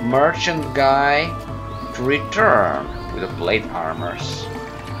merchant guy to return with the plate armors.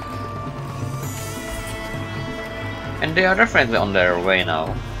 And they are definitely on their way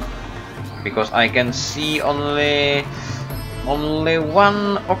now, because I can see only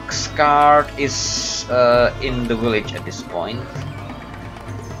one ox cart is in the village at this point.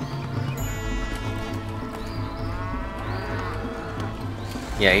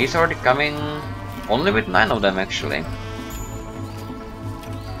 Yeah, he's already coming, only with 9 of them actually,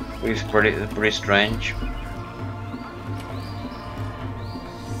 which is pretty strange.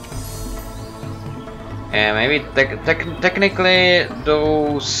 And maybe technically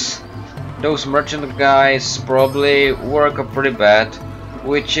those merchant guys probably work pretty bad,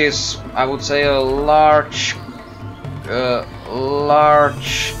 which is, I would say, a large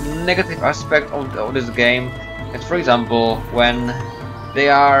negative aspect of this game. As for example, when they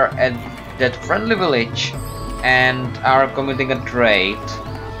are at that friendly village and are committing a trade,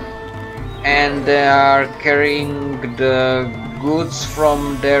 and they are carrying the goods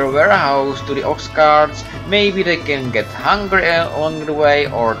from their warehouse to the ox carts. Maybe they can get hungry along the way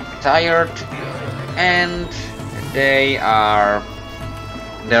or tired, and they are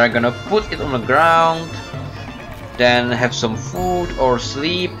gonna put it on the ground, then have some food or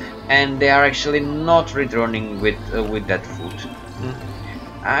sleep, and they are actually not returning with that food.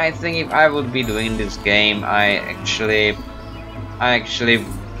 I think if I would be doing this game, I actually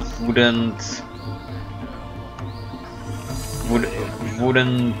wouldn't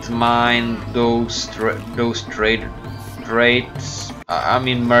mind those trades. I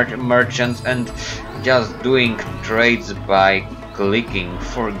mean merchants, and just doing trades by clicking,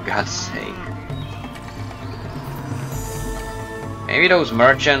 for God's sake. Maybe those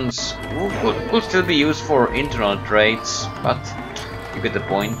merchants could still be used for internal trades, but you get the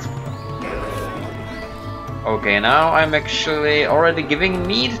point. Okay, now I'm actually already giving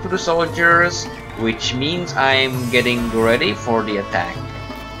meat to the soldiers, which means I'm getting ready for the attack.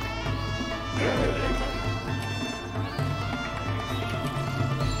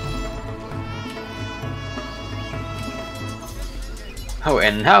 Oh,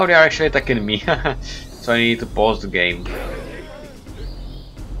 and now they are actually attacking me, so I need to pause the game.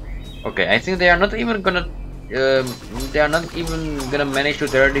 Okay, I think they are not even gonna manage to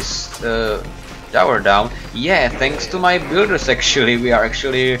tear this tower down. Yeah, thanks to my builders actually, we are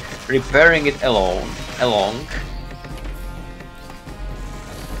actually repairing it along.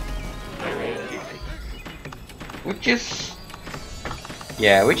 Which is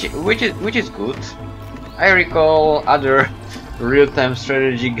good. I recall other real-time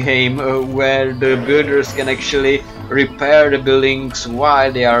strategy game where the builders can actually repair the buildings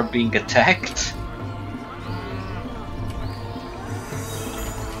while they are being attacked.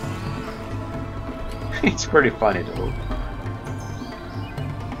 It's pretty funny though.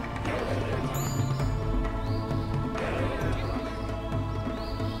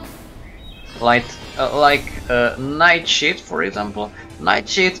 Like Night Shift, for example. Night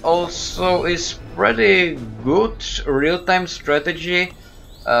Shift also is pretty good real-time strategy,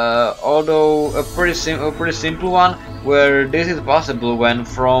 although a pretty simple one, where this is possible when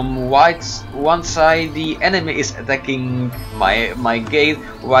from one side the enemy is attacking my gate,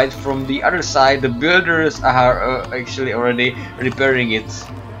 while from the other side the builders are actually already repairing it.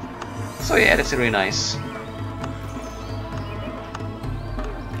 So yeah, that's really nice.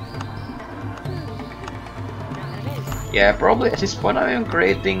 Yeah, probably at this point I am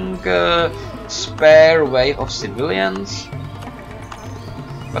creating a spare wave of civilians,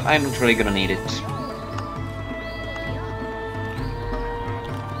 but I'm not really gonna need it.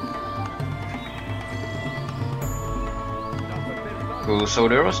 Cool, so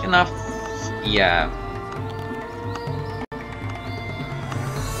there was enough, yeah.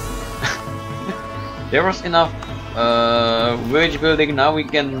 There was enough village building. Now we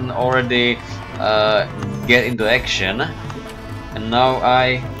can already get into action, and now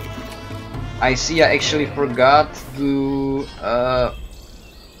I see I actually forgot to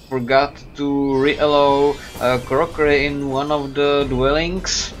re-allow crockery in one of the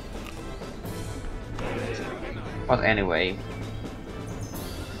dwellings, but anyway.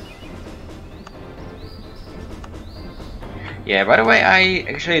 Yeah, by the way, I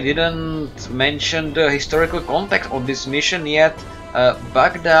actually didn't mention the historical context of this mission yet.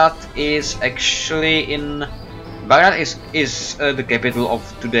 Baghdad is actually Baghdad is the capital of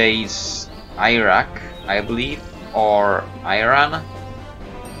today's Iraq, I believe, or Iran.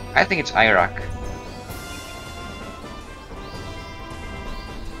 I think it's Iraq.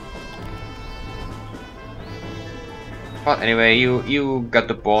 But anyway, you got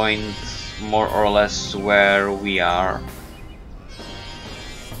the point, more or less, where we are.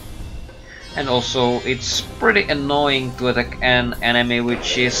 And also, it's pretty annoying to attack an enemy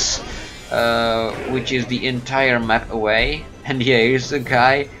which is the entire map away. And yeah, here's a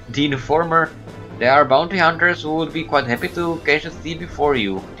guy, the Informer. There are bounty hunters who would be quite happy to catch a thief before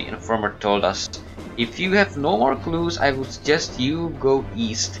you, the Informer told us. If you have no more clues, I would suggest you go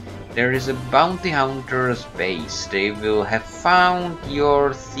east. There is a bounty hunter's base. They will have found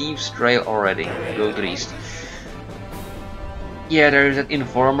your thieves' trail already. Go to the east. Yeah, there is that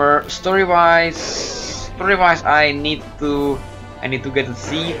Informer. Story-wise, I need to get the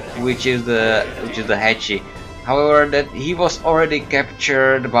thief, which is the Hatchy. However, that he was already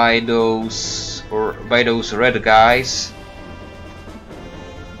captured by those red guys,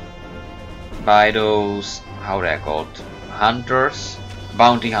 by those, how are they called, hunters,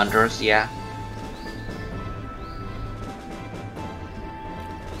 bounty hunters. Yeah.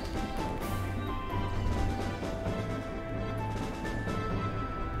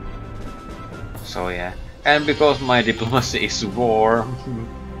 So yeah, and because my diplomacy is war,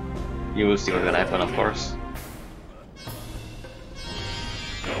 you will see what's gonna happen, of course.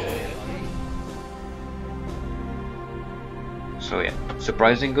 So yeah,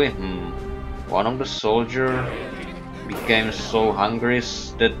 surprisingly, one of the soldiers became so hungry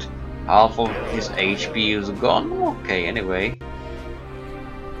that half of his HP is gone. Okay, anyway.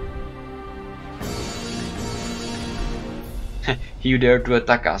 You dare to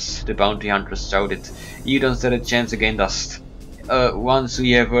attack us, the bounty hunter shouted. You don't stand a chance against us. Once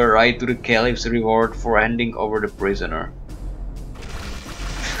we have a right to the caliph's reward for handing over the prisoner.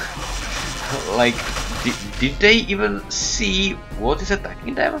 Like, did they even see what is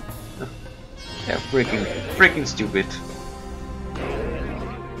attacking them? They're freaking stupid.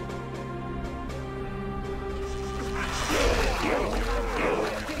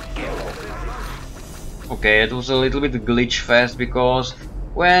 Okay, it was a little bit glitch fast because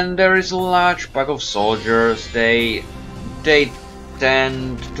when there is a large pack of soldiers, they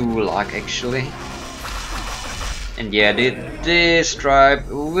tend to lag actually. And yeah, this tribe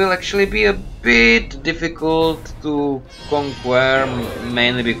will actually be a bit difficult to conquer,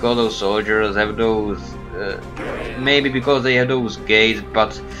 mainly because those soldiers have those, maybe because they have those gates,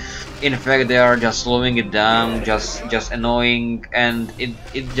 but in fact they are just slowing it down, just annoying, and it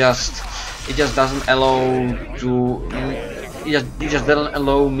just doesn't allow to it just doesn't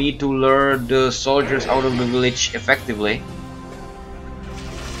allow me to lure the soldiers out of the village effectively.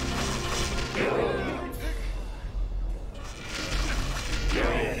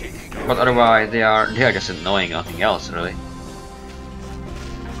 But otherwise they are just annoying, nothing else really.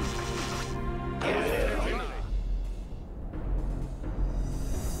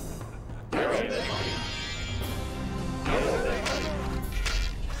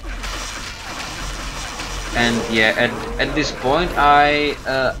 And yeah, at this point I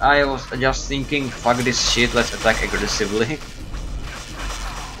was just thinking, fuck this shit, let's attack aggressively.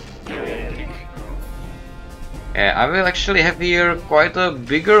 Yeah, I will actually have here quite a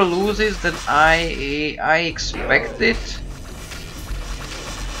bigger losses than I expected.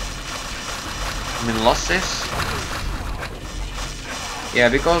 I mean losses. Yeah,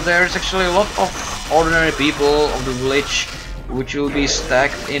 because there's actually a lot of ordinary people of the village which will be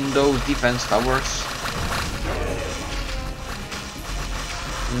stacked in those defense towers,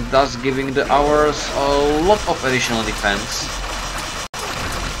 thus giving the ours a lot of additional defense.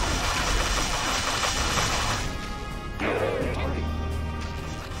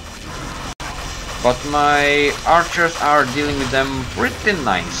 But my archers are dealing with them pretty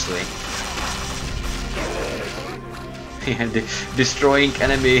nicely. And destroying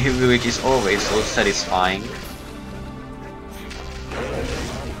enemy village is always so satisfying.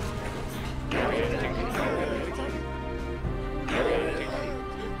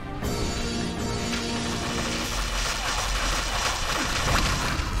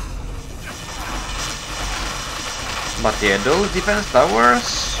 But yeah, those defense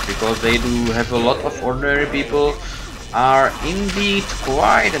towers, because they do have a lot of ordinary people, are indeed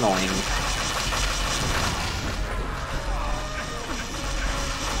quite annoying.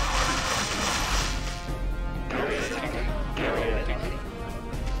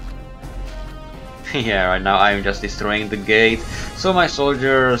 Yeah, right now I'm just destroying the gate, so my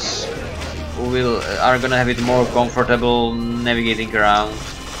soldiers are gonna have it more comfortable navigating around.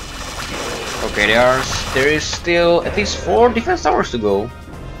 Okay, there is still at least 4 defense towers to go.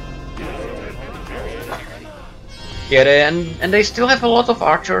 Yeah, and they still have a lot of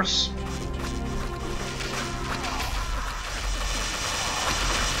archers.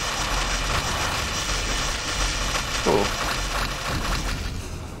 Cool.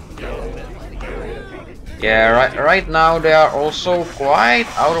 Yeah, right now they are also quite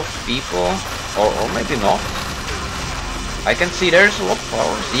out of people, or maybe not. I can see there's a lot of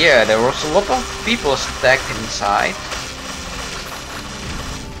flowers. Yeah, there was a lot of people stacked inside.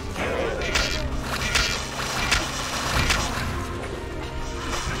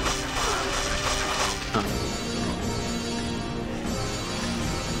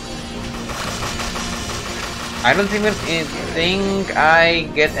 I don't even think I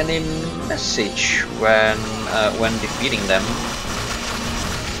get any message when defeating them.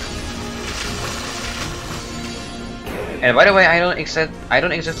 And by the way, I don't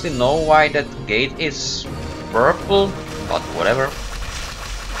exactly know why that gate is purple, but whatever.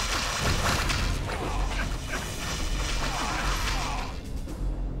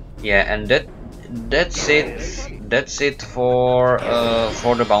 Yeah, and that's it for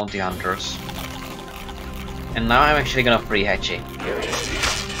the bounty hunters. And now I'm actually gonna free Hachi.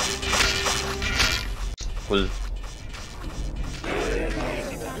 Cool.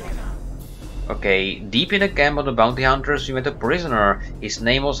 Okay, deep in the camp of the bounty hunters we met a prisoner. His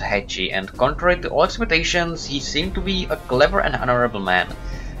name was Hachi, and contrary to all expectations, he seemed to be a clever and honorable man.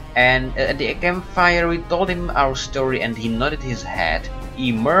 And at the campfire we told him our story and he nodded his head.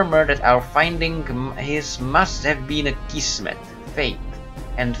 He murmured that our finding his must have been a kismet, fate,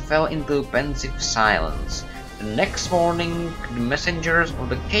 and fell into pensive silence. The next morning the messengers of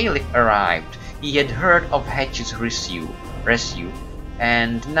the Caliph arrived. He had heard of Hachi's rescue,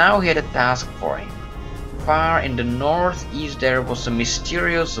 and now he had a task for him. Far in the northeast there was a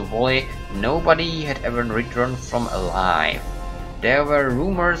mysterious valley nobody had ever returned from alive. There were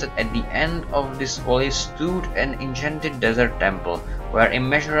rumors that at the end of this valley stood an enchanted desert temple, where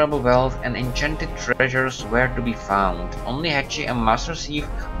immeasurable wealth and enchanted treasures were to be found. Only Hachi and Master Chief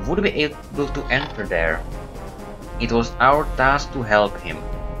would be able to enter there. It was our task to help him.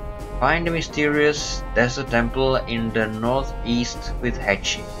 Find the mysterious desert temple in the northeast with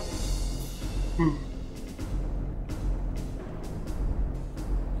Hachi.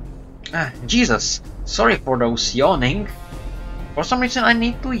 Jesus! Sorry for those yawning. For some reason I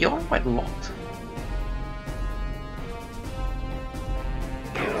need to yawn quite a lot.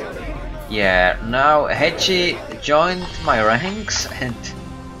 Yeah, now Hachi joined my ranks and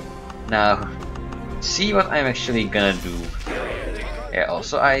now see what I'm actually gonna do. Yeah,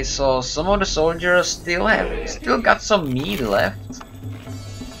 also I saw some of the soldiers still got some meat left.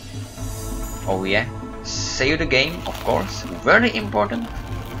 Oh yeah, save the game, of course, very important.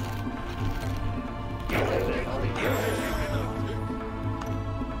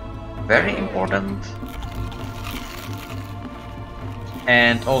 Very important.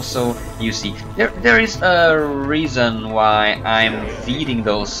 And also, you see, there is a reason why I'm feeding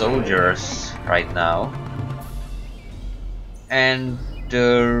those soldiers right now. And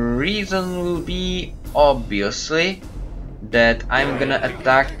the reason will be, obviously, that I'm gonna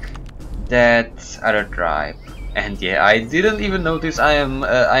attack that other tribe. And yeah, I didn't even notice I am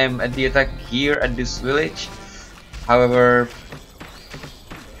at the attack here at this village. However,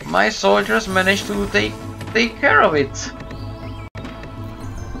 my soldiers managed to take care of it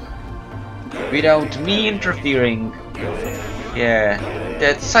without me interfering. Yeah,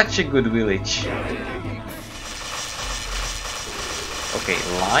 that's such a good village. Okay,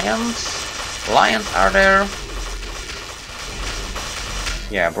 lions are there.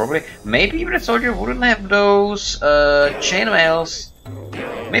 Yeah, probably. Maybe even a soldier wouldn't have those chainmails.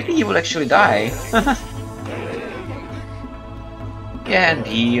 Maybe he will actually die. Yeah, and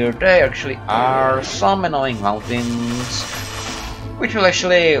here there actually are some annoying mountains, which we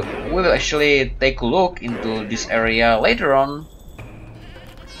will actually take a look into this area later on.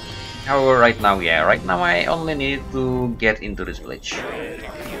 However, right now I only need to get into this village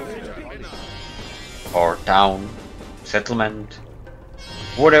or town, settlement,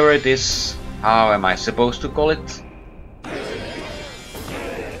 whatever it is. How am I supposed to call it?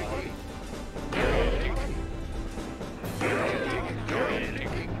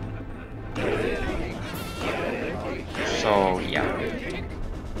 So yeah.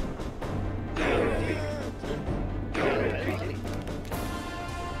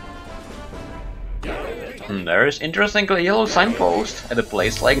 There is interestingly a yellow signpost at a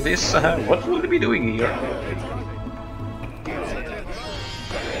place like this. What will they be doing here?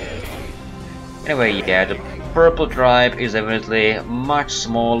 Anyway, yeah, the purple tribe is evidently much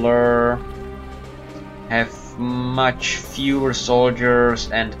smaller, have much fewer soldiers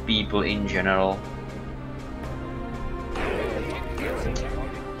and people in general.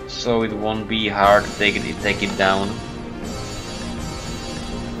 So it won't be hard to take it down.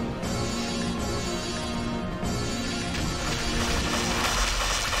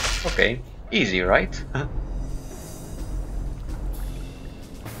 Okay, easy, right?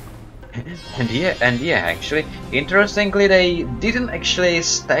 and yeah, actually, interestingly, they didn't actually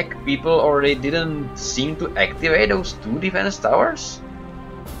stack people, or they didn't seem to activate those 2 defense towers.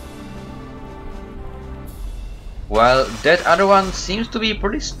 While that other one seems to be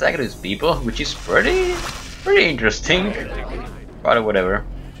pretty stacked with people, which is pretty interesting. But whatever.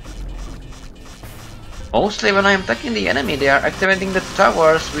 Mostly when I'm attacking the enemy, they are activating the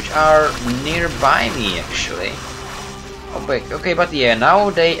towers which are nearby me, actually. Oh, wait, okay, but yeah, now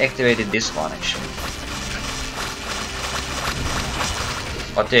they activated this one, actually.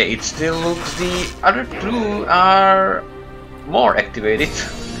 But yeah, it still looks the other 2 are more activated.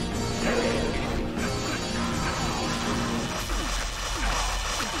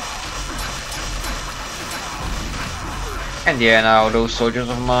 And yeah, now those soldiers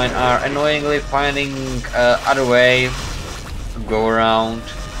of mine are annoyingly finding other way to go around.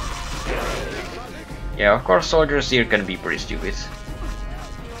 Yeah, of course soldiers here can be pretty stupid.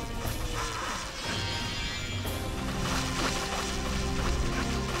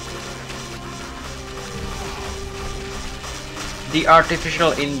 the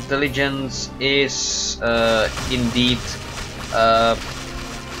artificial intelligence is indeed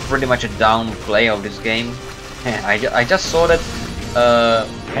pretty much a downplay of this game. I just saw that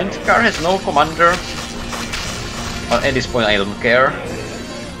Handcar has no commander. Well, at this point I don't care.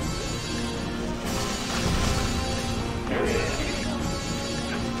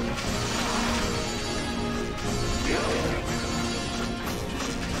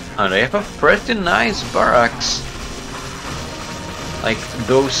 And they have a pretty nice barracks. Like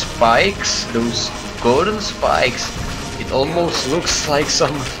those spikes, those golden spikes, it almost looks like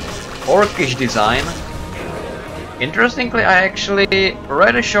some orcish design. Interestingly, I actually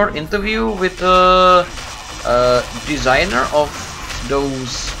read a short interview with the designer of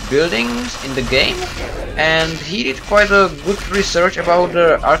those buildings in the game, and he did quite a good research about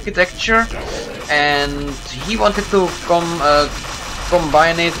the architecture, and he wanted to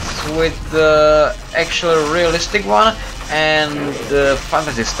combine it with the actual realistic one and the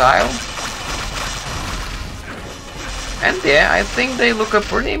fantasy style. And yeah, I think they look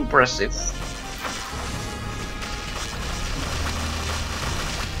pretty impressive.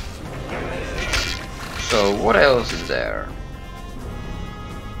 So what else is there?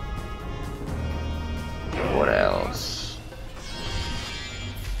 What else?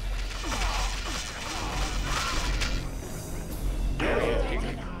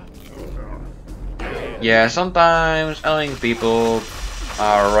 Yeah, sometimes annoying people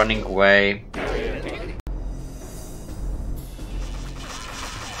are running away.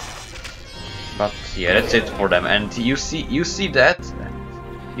 But yeah, that's it for them. And you see that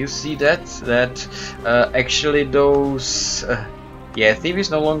actually those yeah, Thief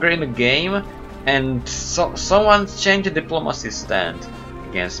is no longer in the game, and someone changed the diplomacy stand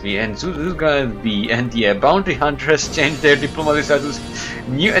against me, and who's gonna be? And yeah, Bounty Hunter has changed their diplomacy status,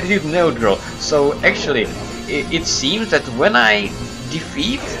 new attitude neutral. So actually, it seems that when I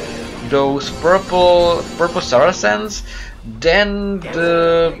defeat those purple Saracens, then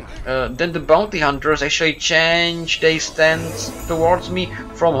the Bounty Hunters actually change their stance towards me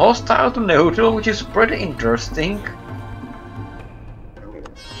from hostile to neutral, which is pretty interesting.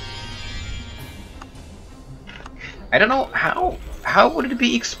 I don't know how would it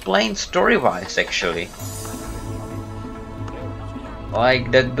be explained story-wise actually.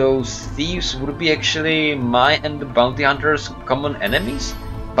 Like that those thieves would be actually mine and the Bounty Hunters' common enemies,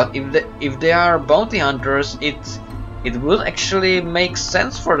 but if they are Bounty Hunters, it will actually make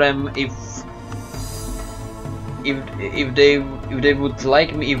sense for them if they would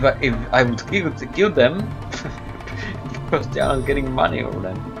like me if I would kill them because they are not getting money over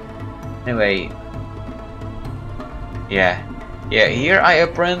them. Anyway, yeah, here I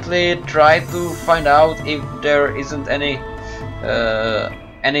apparently try to find out if there isn't any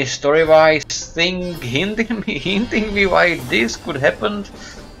story-wise thing hinting me why this could happen.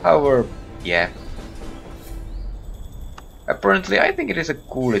 However, yeah. Apparently, I think it is a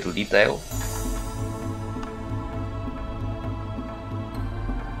cool little detail.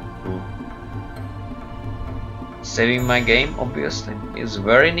 Ooh. Saving my game, obviously, is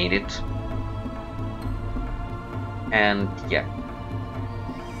very needed. And yeah.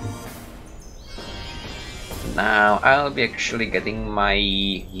 Now I'll be actually getting my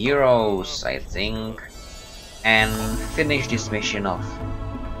heroes, I think, and finish this mission off.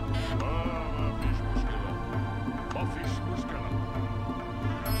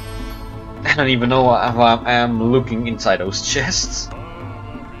 I don't even know how I am looking inside those chests,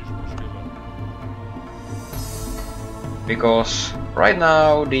 because right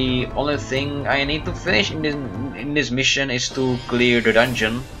now the only thing I need to finish in this mission is to clear the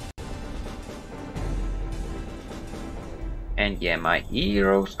dungeon. And yeah, my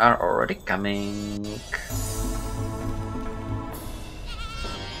heroes are already coming.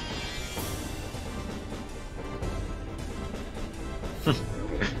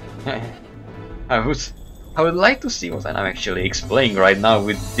 I would like to see what I'm actually explaining right now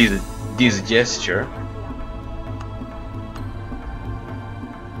with this gesture.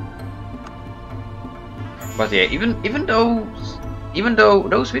 But yeah, even though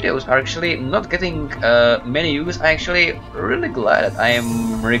those videos are actually not getting many views, I'm actually really glad that I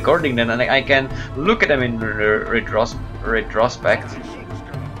am recording them and I can look at them in retrospect.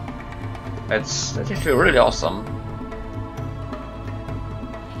 That's actually really awesome.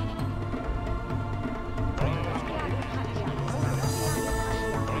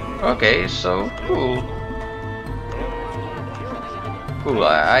 Okay, so cool. Cool.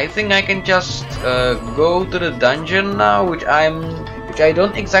 I think I can just go to the dungeon now, which I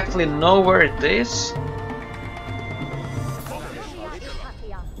don't exactly know where it is.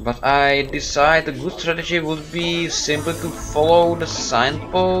 But I decide a good strategy would be simply to follow the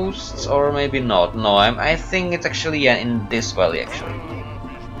signposts, or maybe not. No, I think it's actually, yeah, in this valley actually.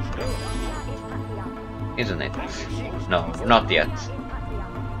 Isn't it? No, not yet.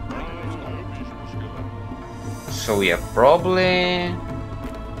 So yeah, probably...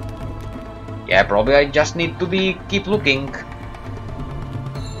 Yeah, probably I just need to keep looking.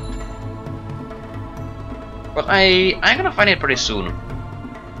 But I'm gonna find it pretty soon.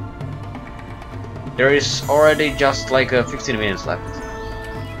 There is already just like 15 minutes left.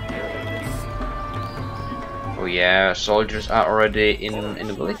 Oh yeah, soldiers are already in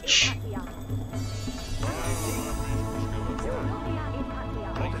the village.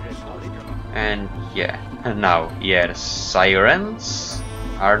 And yeah, now, yeah, the sirens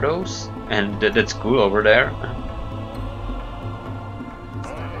are those, and that's cool over there.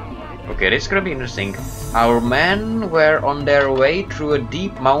 Okay, this is gonna be interesting. Our men were on their way through a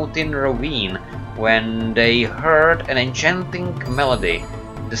deep mountain ravine when they heard an enchanting melody.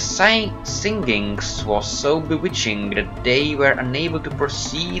 The singing was so bewitching that they were unable to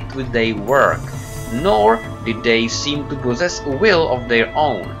proceed with their work, nor did they seem to possess a will of their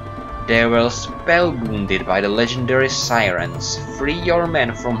own. They were spellbounded by the legendary sirens. Free your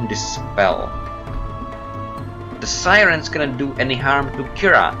men from this spell. The sirens cannot do any harm to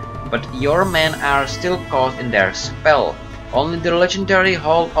Kira, but your men are still caught in their spell. Only the legendary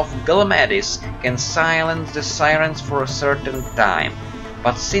Hall of Galamadis can silence the sirens for a certain time.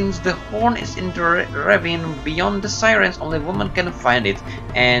 But since the horn is in the ravine beyond the sirens, only woman can find it,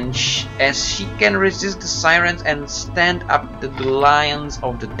 and as she can resist the sirens and stand up to the lions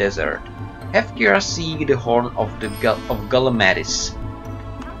of the desert. Have Kira see the horn of the Galamadis.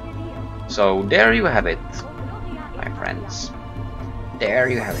 So there you have it, my friends. There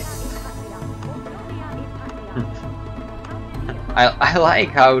you have it. I like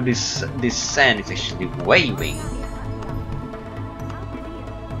how this sand is actually waving.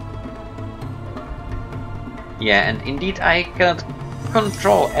 Yeah, and indeed I cannot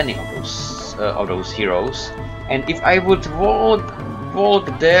control any of those heroes. And if I would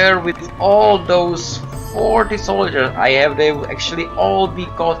walk there with all those 40 soldiers I have, they would actually all be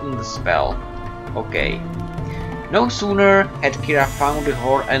caught in the spell. Okay. No sooner had Kira found the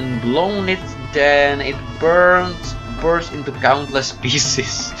horn and blown it than it burst into countless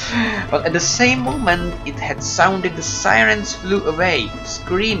pieces. But at the same moment it had sounded, the sirens flew away,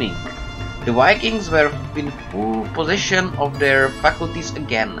 screaming. The Vikings were in full possession of their faculties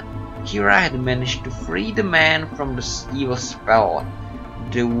again. Kira had managed to free the man from the evil spell.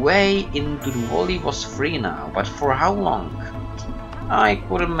 The way into the valley was free now, but for how long? I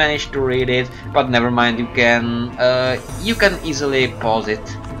couldn't manage to read it, but never mind, you can easily pause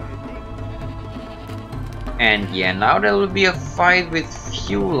it. And yeah, now there will be a fight with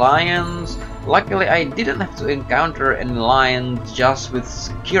few lions. Luckily I didn't have to encounter any lions, just with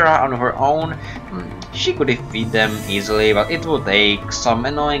Kira on her own. She could defeat them easily, but it will take some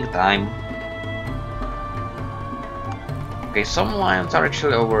annoying time. Okay, some lions are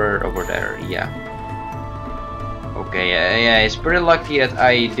actually over there, yeah. Okay, yeah, it's pretty lucky that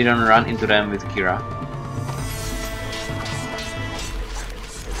I didn't run into them with Kira.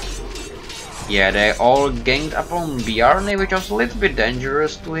 Yeah, they all ganged up on Bjarne, which was a little bit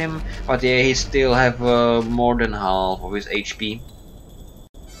dangerous to him, but yeah, he still have more than half of his HP.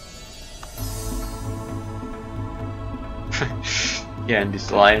 Yeah, and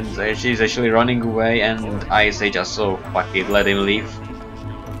this lion, she's actually running away, and I say just so, fuck it, let him leave.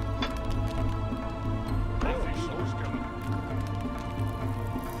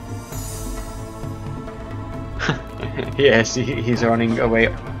 Yes, he's running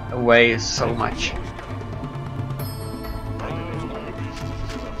away so much.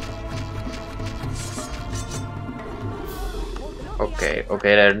 Okay,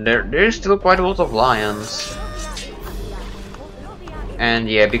 there's still quite a lot of lions. And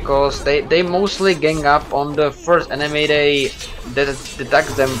yeah, because they mostly gang up on the first enemy that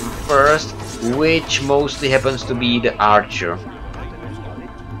attacks them first, which mostly happens to be the archer.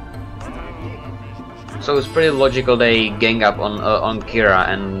 So it's pretty logical they gang up on Kira,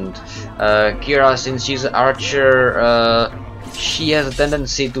 and Kira, since she's an archer, she has a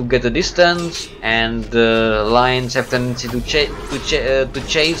tendency to get a distance, and the lions have tendency to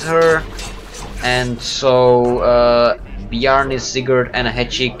chase her, and so Bjarne, Sigurd, and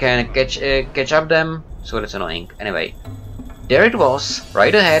Hachi can catch up them. So that's annoying. Anyway, there it was,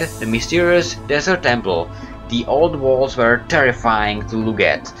 right ahead, the mysterious desert temple. The old walls were terrifying to look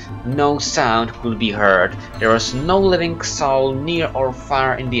at. No sound could be heard. There was no living soul near or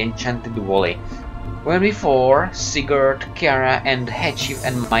far in the enchanted valley. When before, Sigurd, Kiara and Hedgehog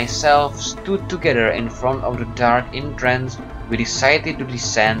and myself stood together in front of the dark entrance, we decided to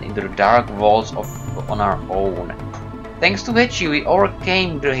descend into the dark vaults on our own. Thanks to Hedgehog, we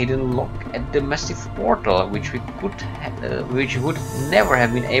overcame the hidden lock at the massive portal, which would never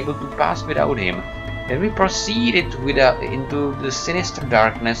have been able to pass without him. Then we proceeded into the sinister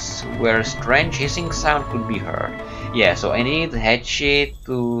darkness, where a strange hissing sound could be heard. Yeah, so I need Hedgehog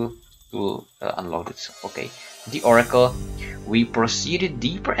to unlock it. Okay, the Oracle. We proceeded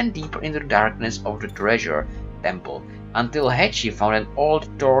deeper and deeper into the darkness of the treasure temple, until Hedgehog found an old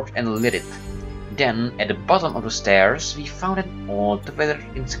torch and lit it. Then, at the bottom of the stairs, we found an old weathered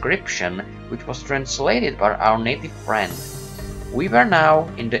inscription, which was translated by our native friend. We were now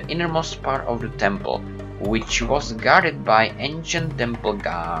in the innermost part of the temple, which was guarded by ancient temple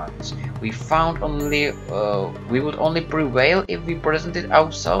guards. We would only prevail if we presented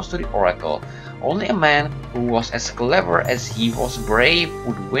ourselves to the Oracle. Only a man who was as clever as he was brave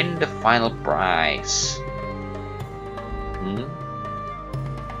would win the final prize.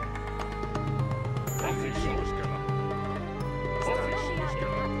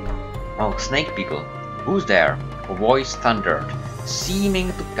 Oh, snake people, who's there? A voice thundered,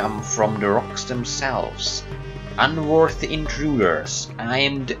 seeming to come from the rocks themselves. Unworthy intruders, I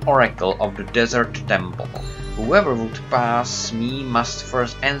am the Oracle of the Desert Temple. Whoever would pass me must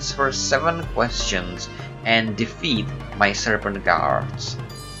first answer 7 questions and defeat my serpent guards.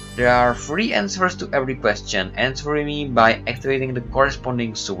 There are 3 answers to every question. Answer me by activating the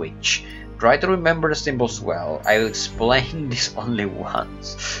corresponding switch. Try to remember the symbols well. I will explain this only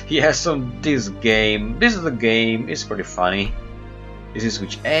once. Yeah, so this is the game, it's pretty funny. This is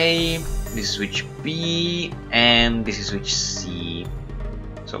switch A, this is switch B, and this is switch C.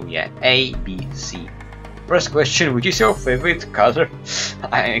 So yeah, A, B, C. First question, which is your favorite color?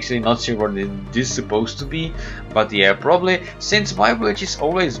 I'm actually not sure what this is supposed to be, but yeah, probably, since my village is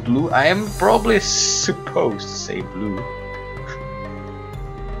always blue, I am probably supposed to say blue.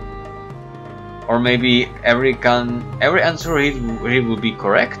 Or maybe every answer here will be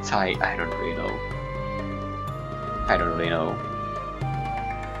correct. I don't really know. I don't really know.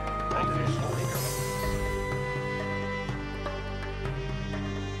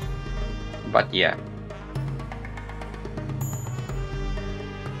 But yeah.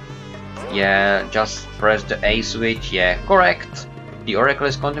 Yeah, just press the A switch. Yeah, correct. The Oracle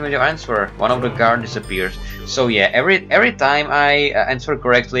is continuing to answer. One of the guards disappears. So yeah, every time I answer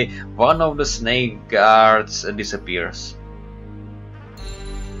correctly, one of the snake guards disappears.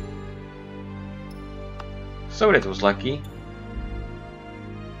 So that was lucky.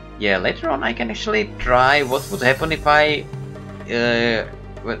 Yeah, later on I can actually try what would happen if I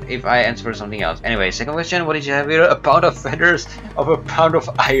answer something else. Anyway, second question, what did you have here? A pound of feathers of a pound of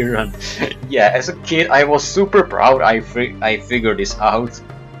iron. Yeah, as a kid I was super proud I figured this out.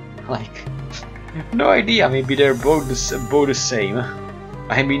 Like, no idea, maybe they're both the same.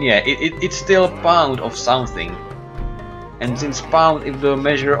 I mean, yeah, it's still a pound of something. And since pound is the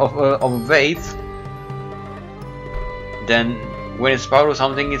measure of weight, then when it's pound of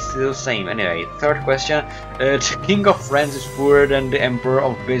something, it's still the same. Anyway, third question. The King of France is poorer than the Emperor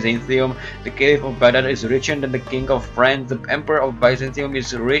of Byzantium. The Caliph of Baghdad is richer than the King of France. The Emperor of Byzantium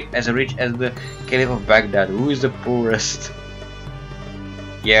is as rich as the Caliph of Baghdad. Who is the poorest?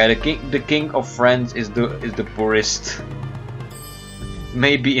 Yeah, the King of France is the poorest.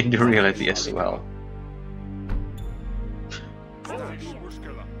 Maybe in the reality as well.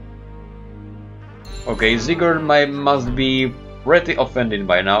 Okay, Sigurd must be pretty offended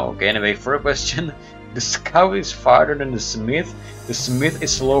by now. Okay, anyway, first question. The scout is farther than the smith. The smith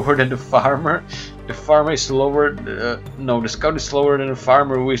is slower than the farmer. The farmer is slower. No, the scout is slower than the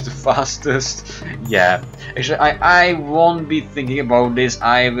farmer, who is the fastest. Yeah, actually, I won't be thinking about this.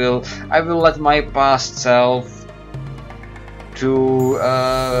 I will let my past self to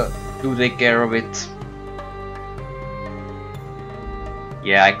take care of it.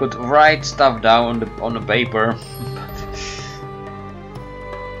 Yeah, I could write stuff down on the paper.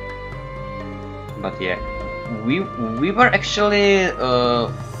 But yeah, we were actually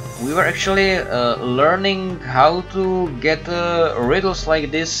learning how to get riddles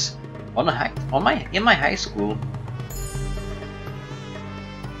like this in my high school.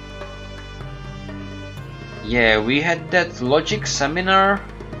 Yeah, we had that logic seminar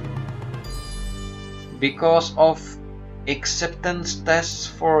because of acceptance tests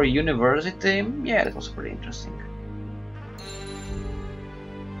for university. Yeah, that was pretty interesting.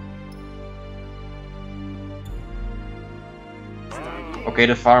 Okay,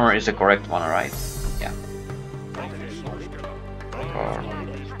 the farmer is the correct one, right? Yeah.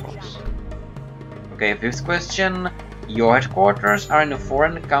 Okay, fifth question. Your headquarters are in a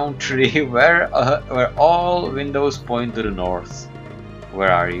foreign country where all windows point to the north.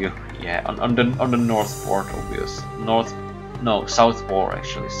 Where are you? Yeah, on the north pole, obvious. North, no, south pole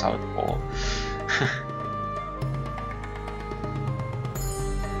actually, south pole.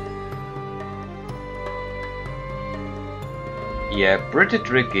 Yeah, pretty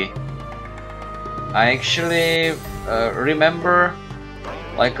tricky. I actually remember,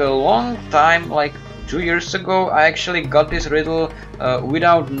 like a long time, like 2 years ago, I actually got this riddle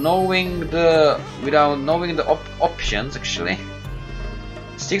without knowing the options actually.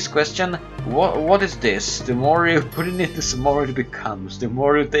 Sixth question: what is this? The more you put in it, the smaller it becomes. The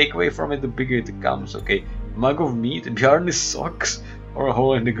more you take away from it, the bigger it becomes. Okay, mug of meat, Bjarne's socks, or a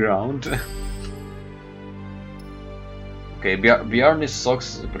hole in the ground. Okay, Bjarne's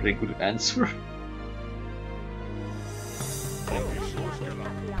socks is a pretty good answer.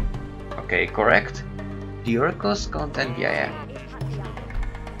 Okay, correct. The oracle's content, yeah.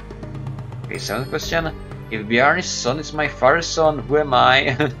 Okay, seventh question. If Bjarne's son is my father's son, who am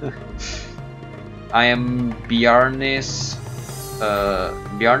I? I am Bjarne's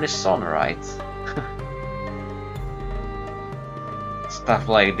son, right? Stuff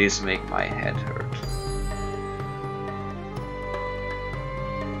like this make my head hurt.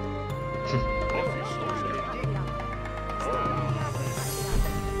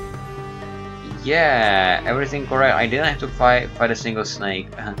 Yeah, everything correct. I didn't have to fight a single snake.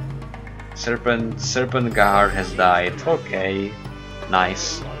 Serpent guard has died. Okay,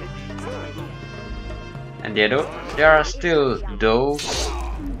 nice. And yeah, there are still those.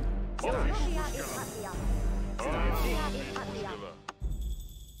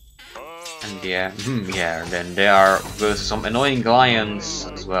 And yeah, yeah. Then there are some annoying lions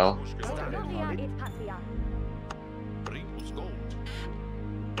as well.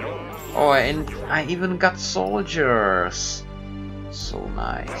 Oh, and I even got soldiers. So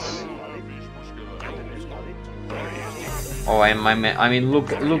nice. Oh, I mean,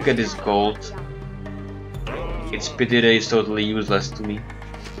 look at this gold. It's pity that it's totally useless to me.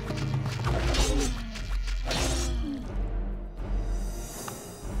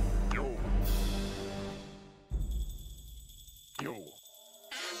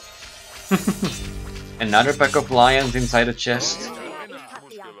 Another pack of lions inside a chest.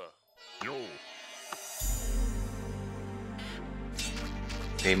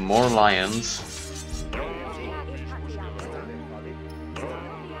 Okay, more lions.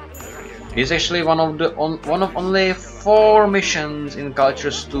 This is actually one of only 4 missions in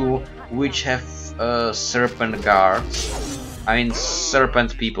Cultures 2 which have serpent guards. I mean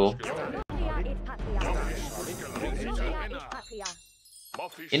serpent people.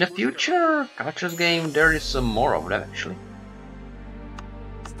 In a future Cultures game there is some more of them actually.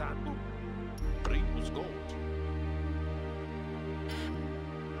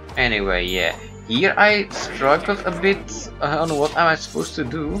 Anyway, yeah, here I struggled a bit on what am I supposed to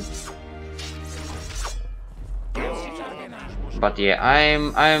do. But yeah,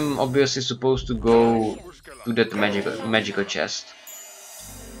 I'm obviously supposed to go to that magical chest.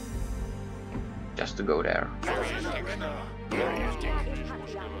 Just to go there.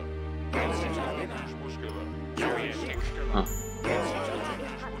 Huh.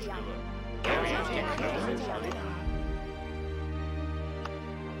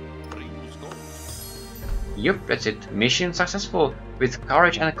 Yup, that's it. Mission successful. With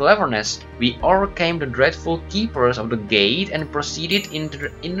courage and cleverness, we overcame the dreadful keepers of the gate and proceeded into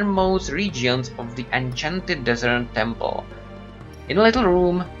the innermost regions of the enchanted desert temple. In a little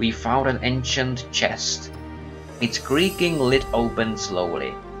room, we found an ancient chest. Its creaking lid opened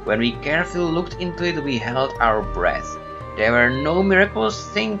slowly. When we carefully looked into it, we held our breath. There were no miraculous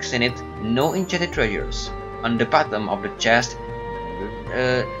things in it, no enchanted treasures. On the bottom of the chest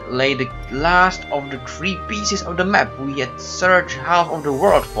lay the last of the 3 pieces of the map we had searched half of the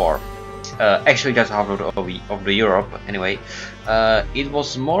world for. Actually, just half of the Europe. Anyway, it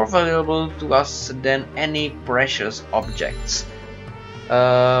was more valuable to us than any precious objects.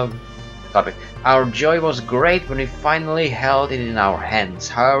 Topic. Our joy was great when we finally held it in our hands.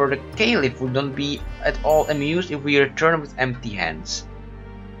 However, the Caliph would not be at all amused if we returned with empty hands.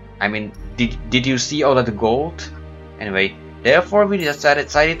 I mean, did you see all that gold? Anyway. Therefore, we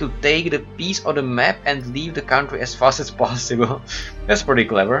decided to take the piece of the map and leave the country as fast as possible. That's pretty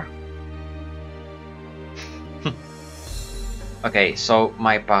clever. Okay, so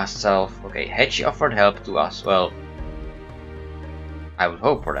my past self. Okay, had she offered help to us? Well, I would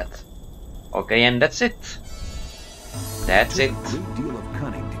hope for that. Okay, and that's it. That's it. It took a great deal of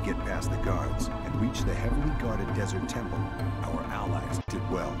cunning to get past the guards and reach the heavily guarded desert temple. Our allies did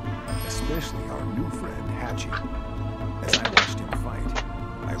well, especially our new friend Hachi. As I watched him fight,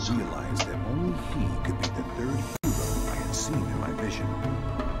 I realized that only he could be the third hero I had seen in my vision.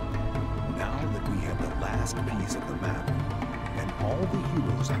 Now that we had the last piece of the map, and all the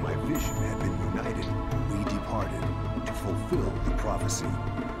heroes of my vision had been united, we departed to fulfill the prophecy.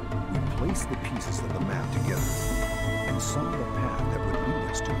 We placed the pieces of the map together and saw the path that would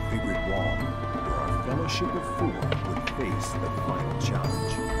lead us to Figured Wall, where our Fellowship of Four would face the final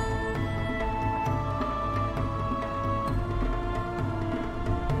challenge.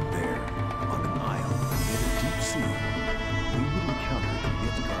 There, on an isle amid a deep sea, we would encounter the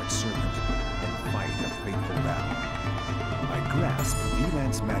Asgard serpent and fight a fateful battle. I grasped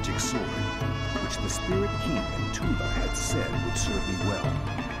Viland's magic sword, which the Spirit King and Tula had said would serve me well,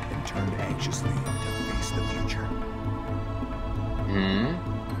 and turned anxiously to face the future.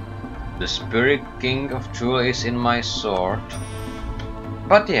 The Spirit King of Tula is in my sword.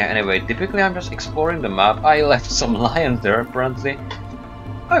 But yeah, anyway, typically I'm just exploring the map. I left some lions there, apparently.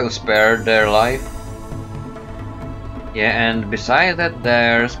 I will spare their life. Yeah, and besides that,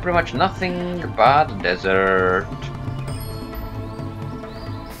 there's pretty much nothing but desert.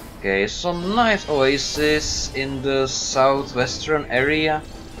 Okay, some nice oasis in the southwestern area.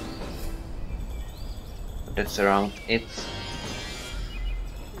 That's around it.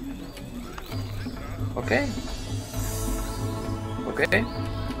 Okay. Okay.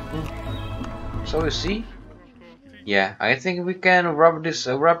 So you see? Yeah, I think we can wrap this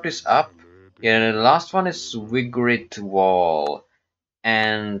up. Yeah, the last one is Figured Wall.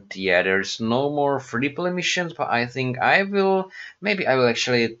 And yeah, there's no more free play missions, but I think maybe I will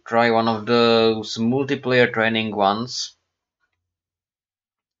actually try one of those multiplayer training ones.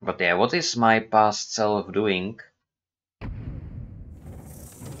 But yeah, what is my past self doing?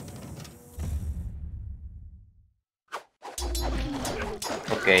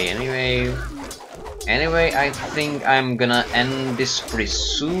 Okay, anyway, I think I'm gonna end this pretty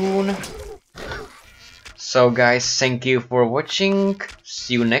soon. So guys, thank you for watching,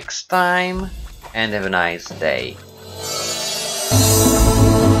 see you next time, and have a nice day.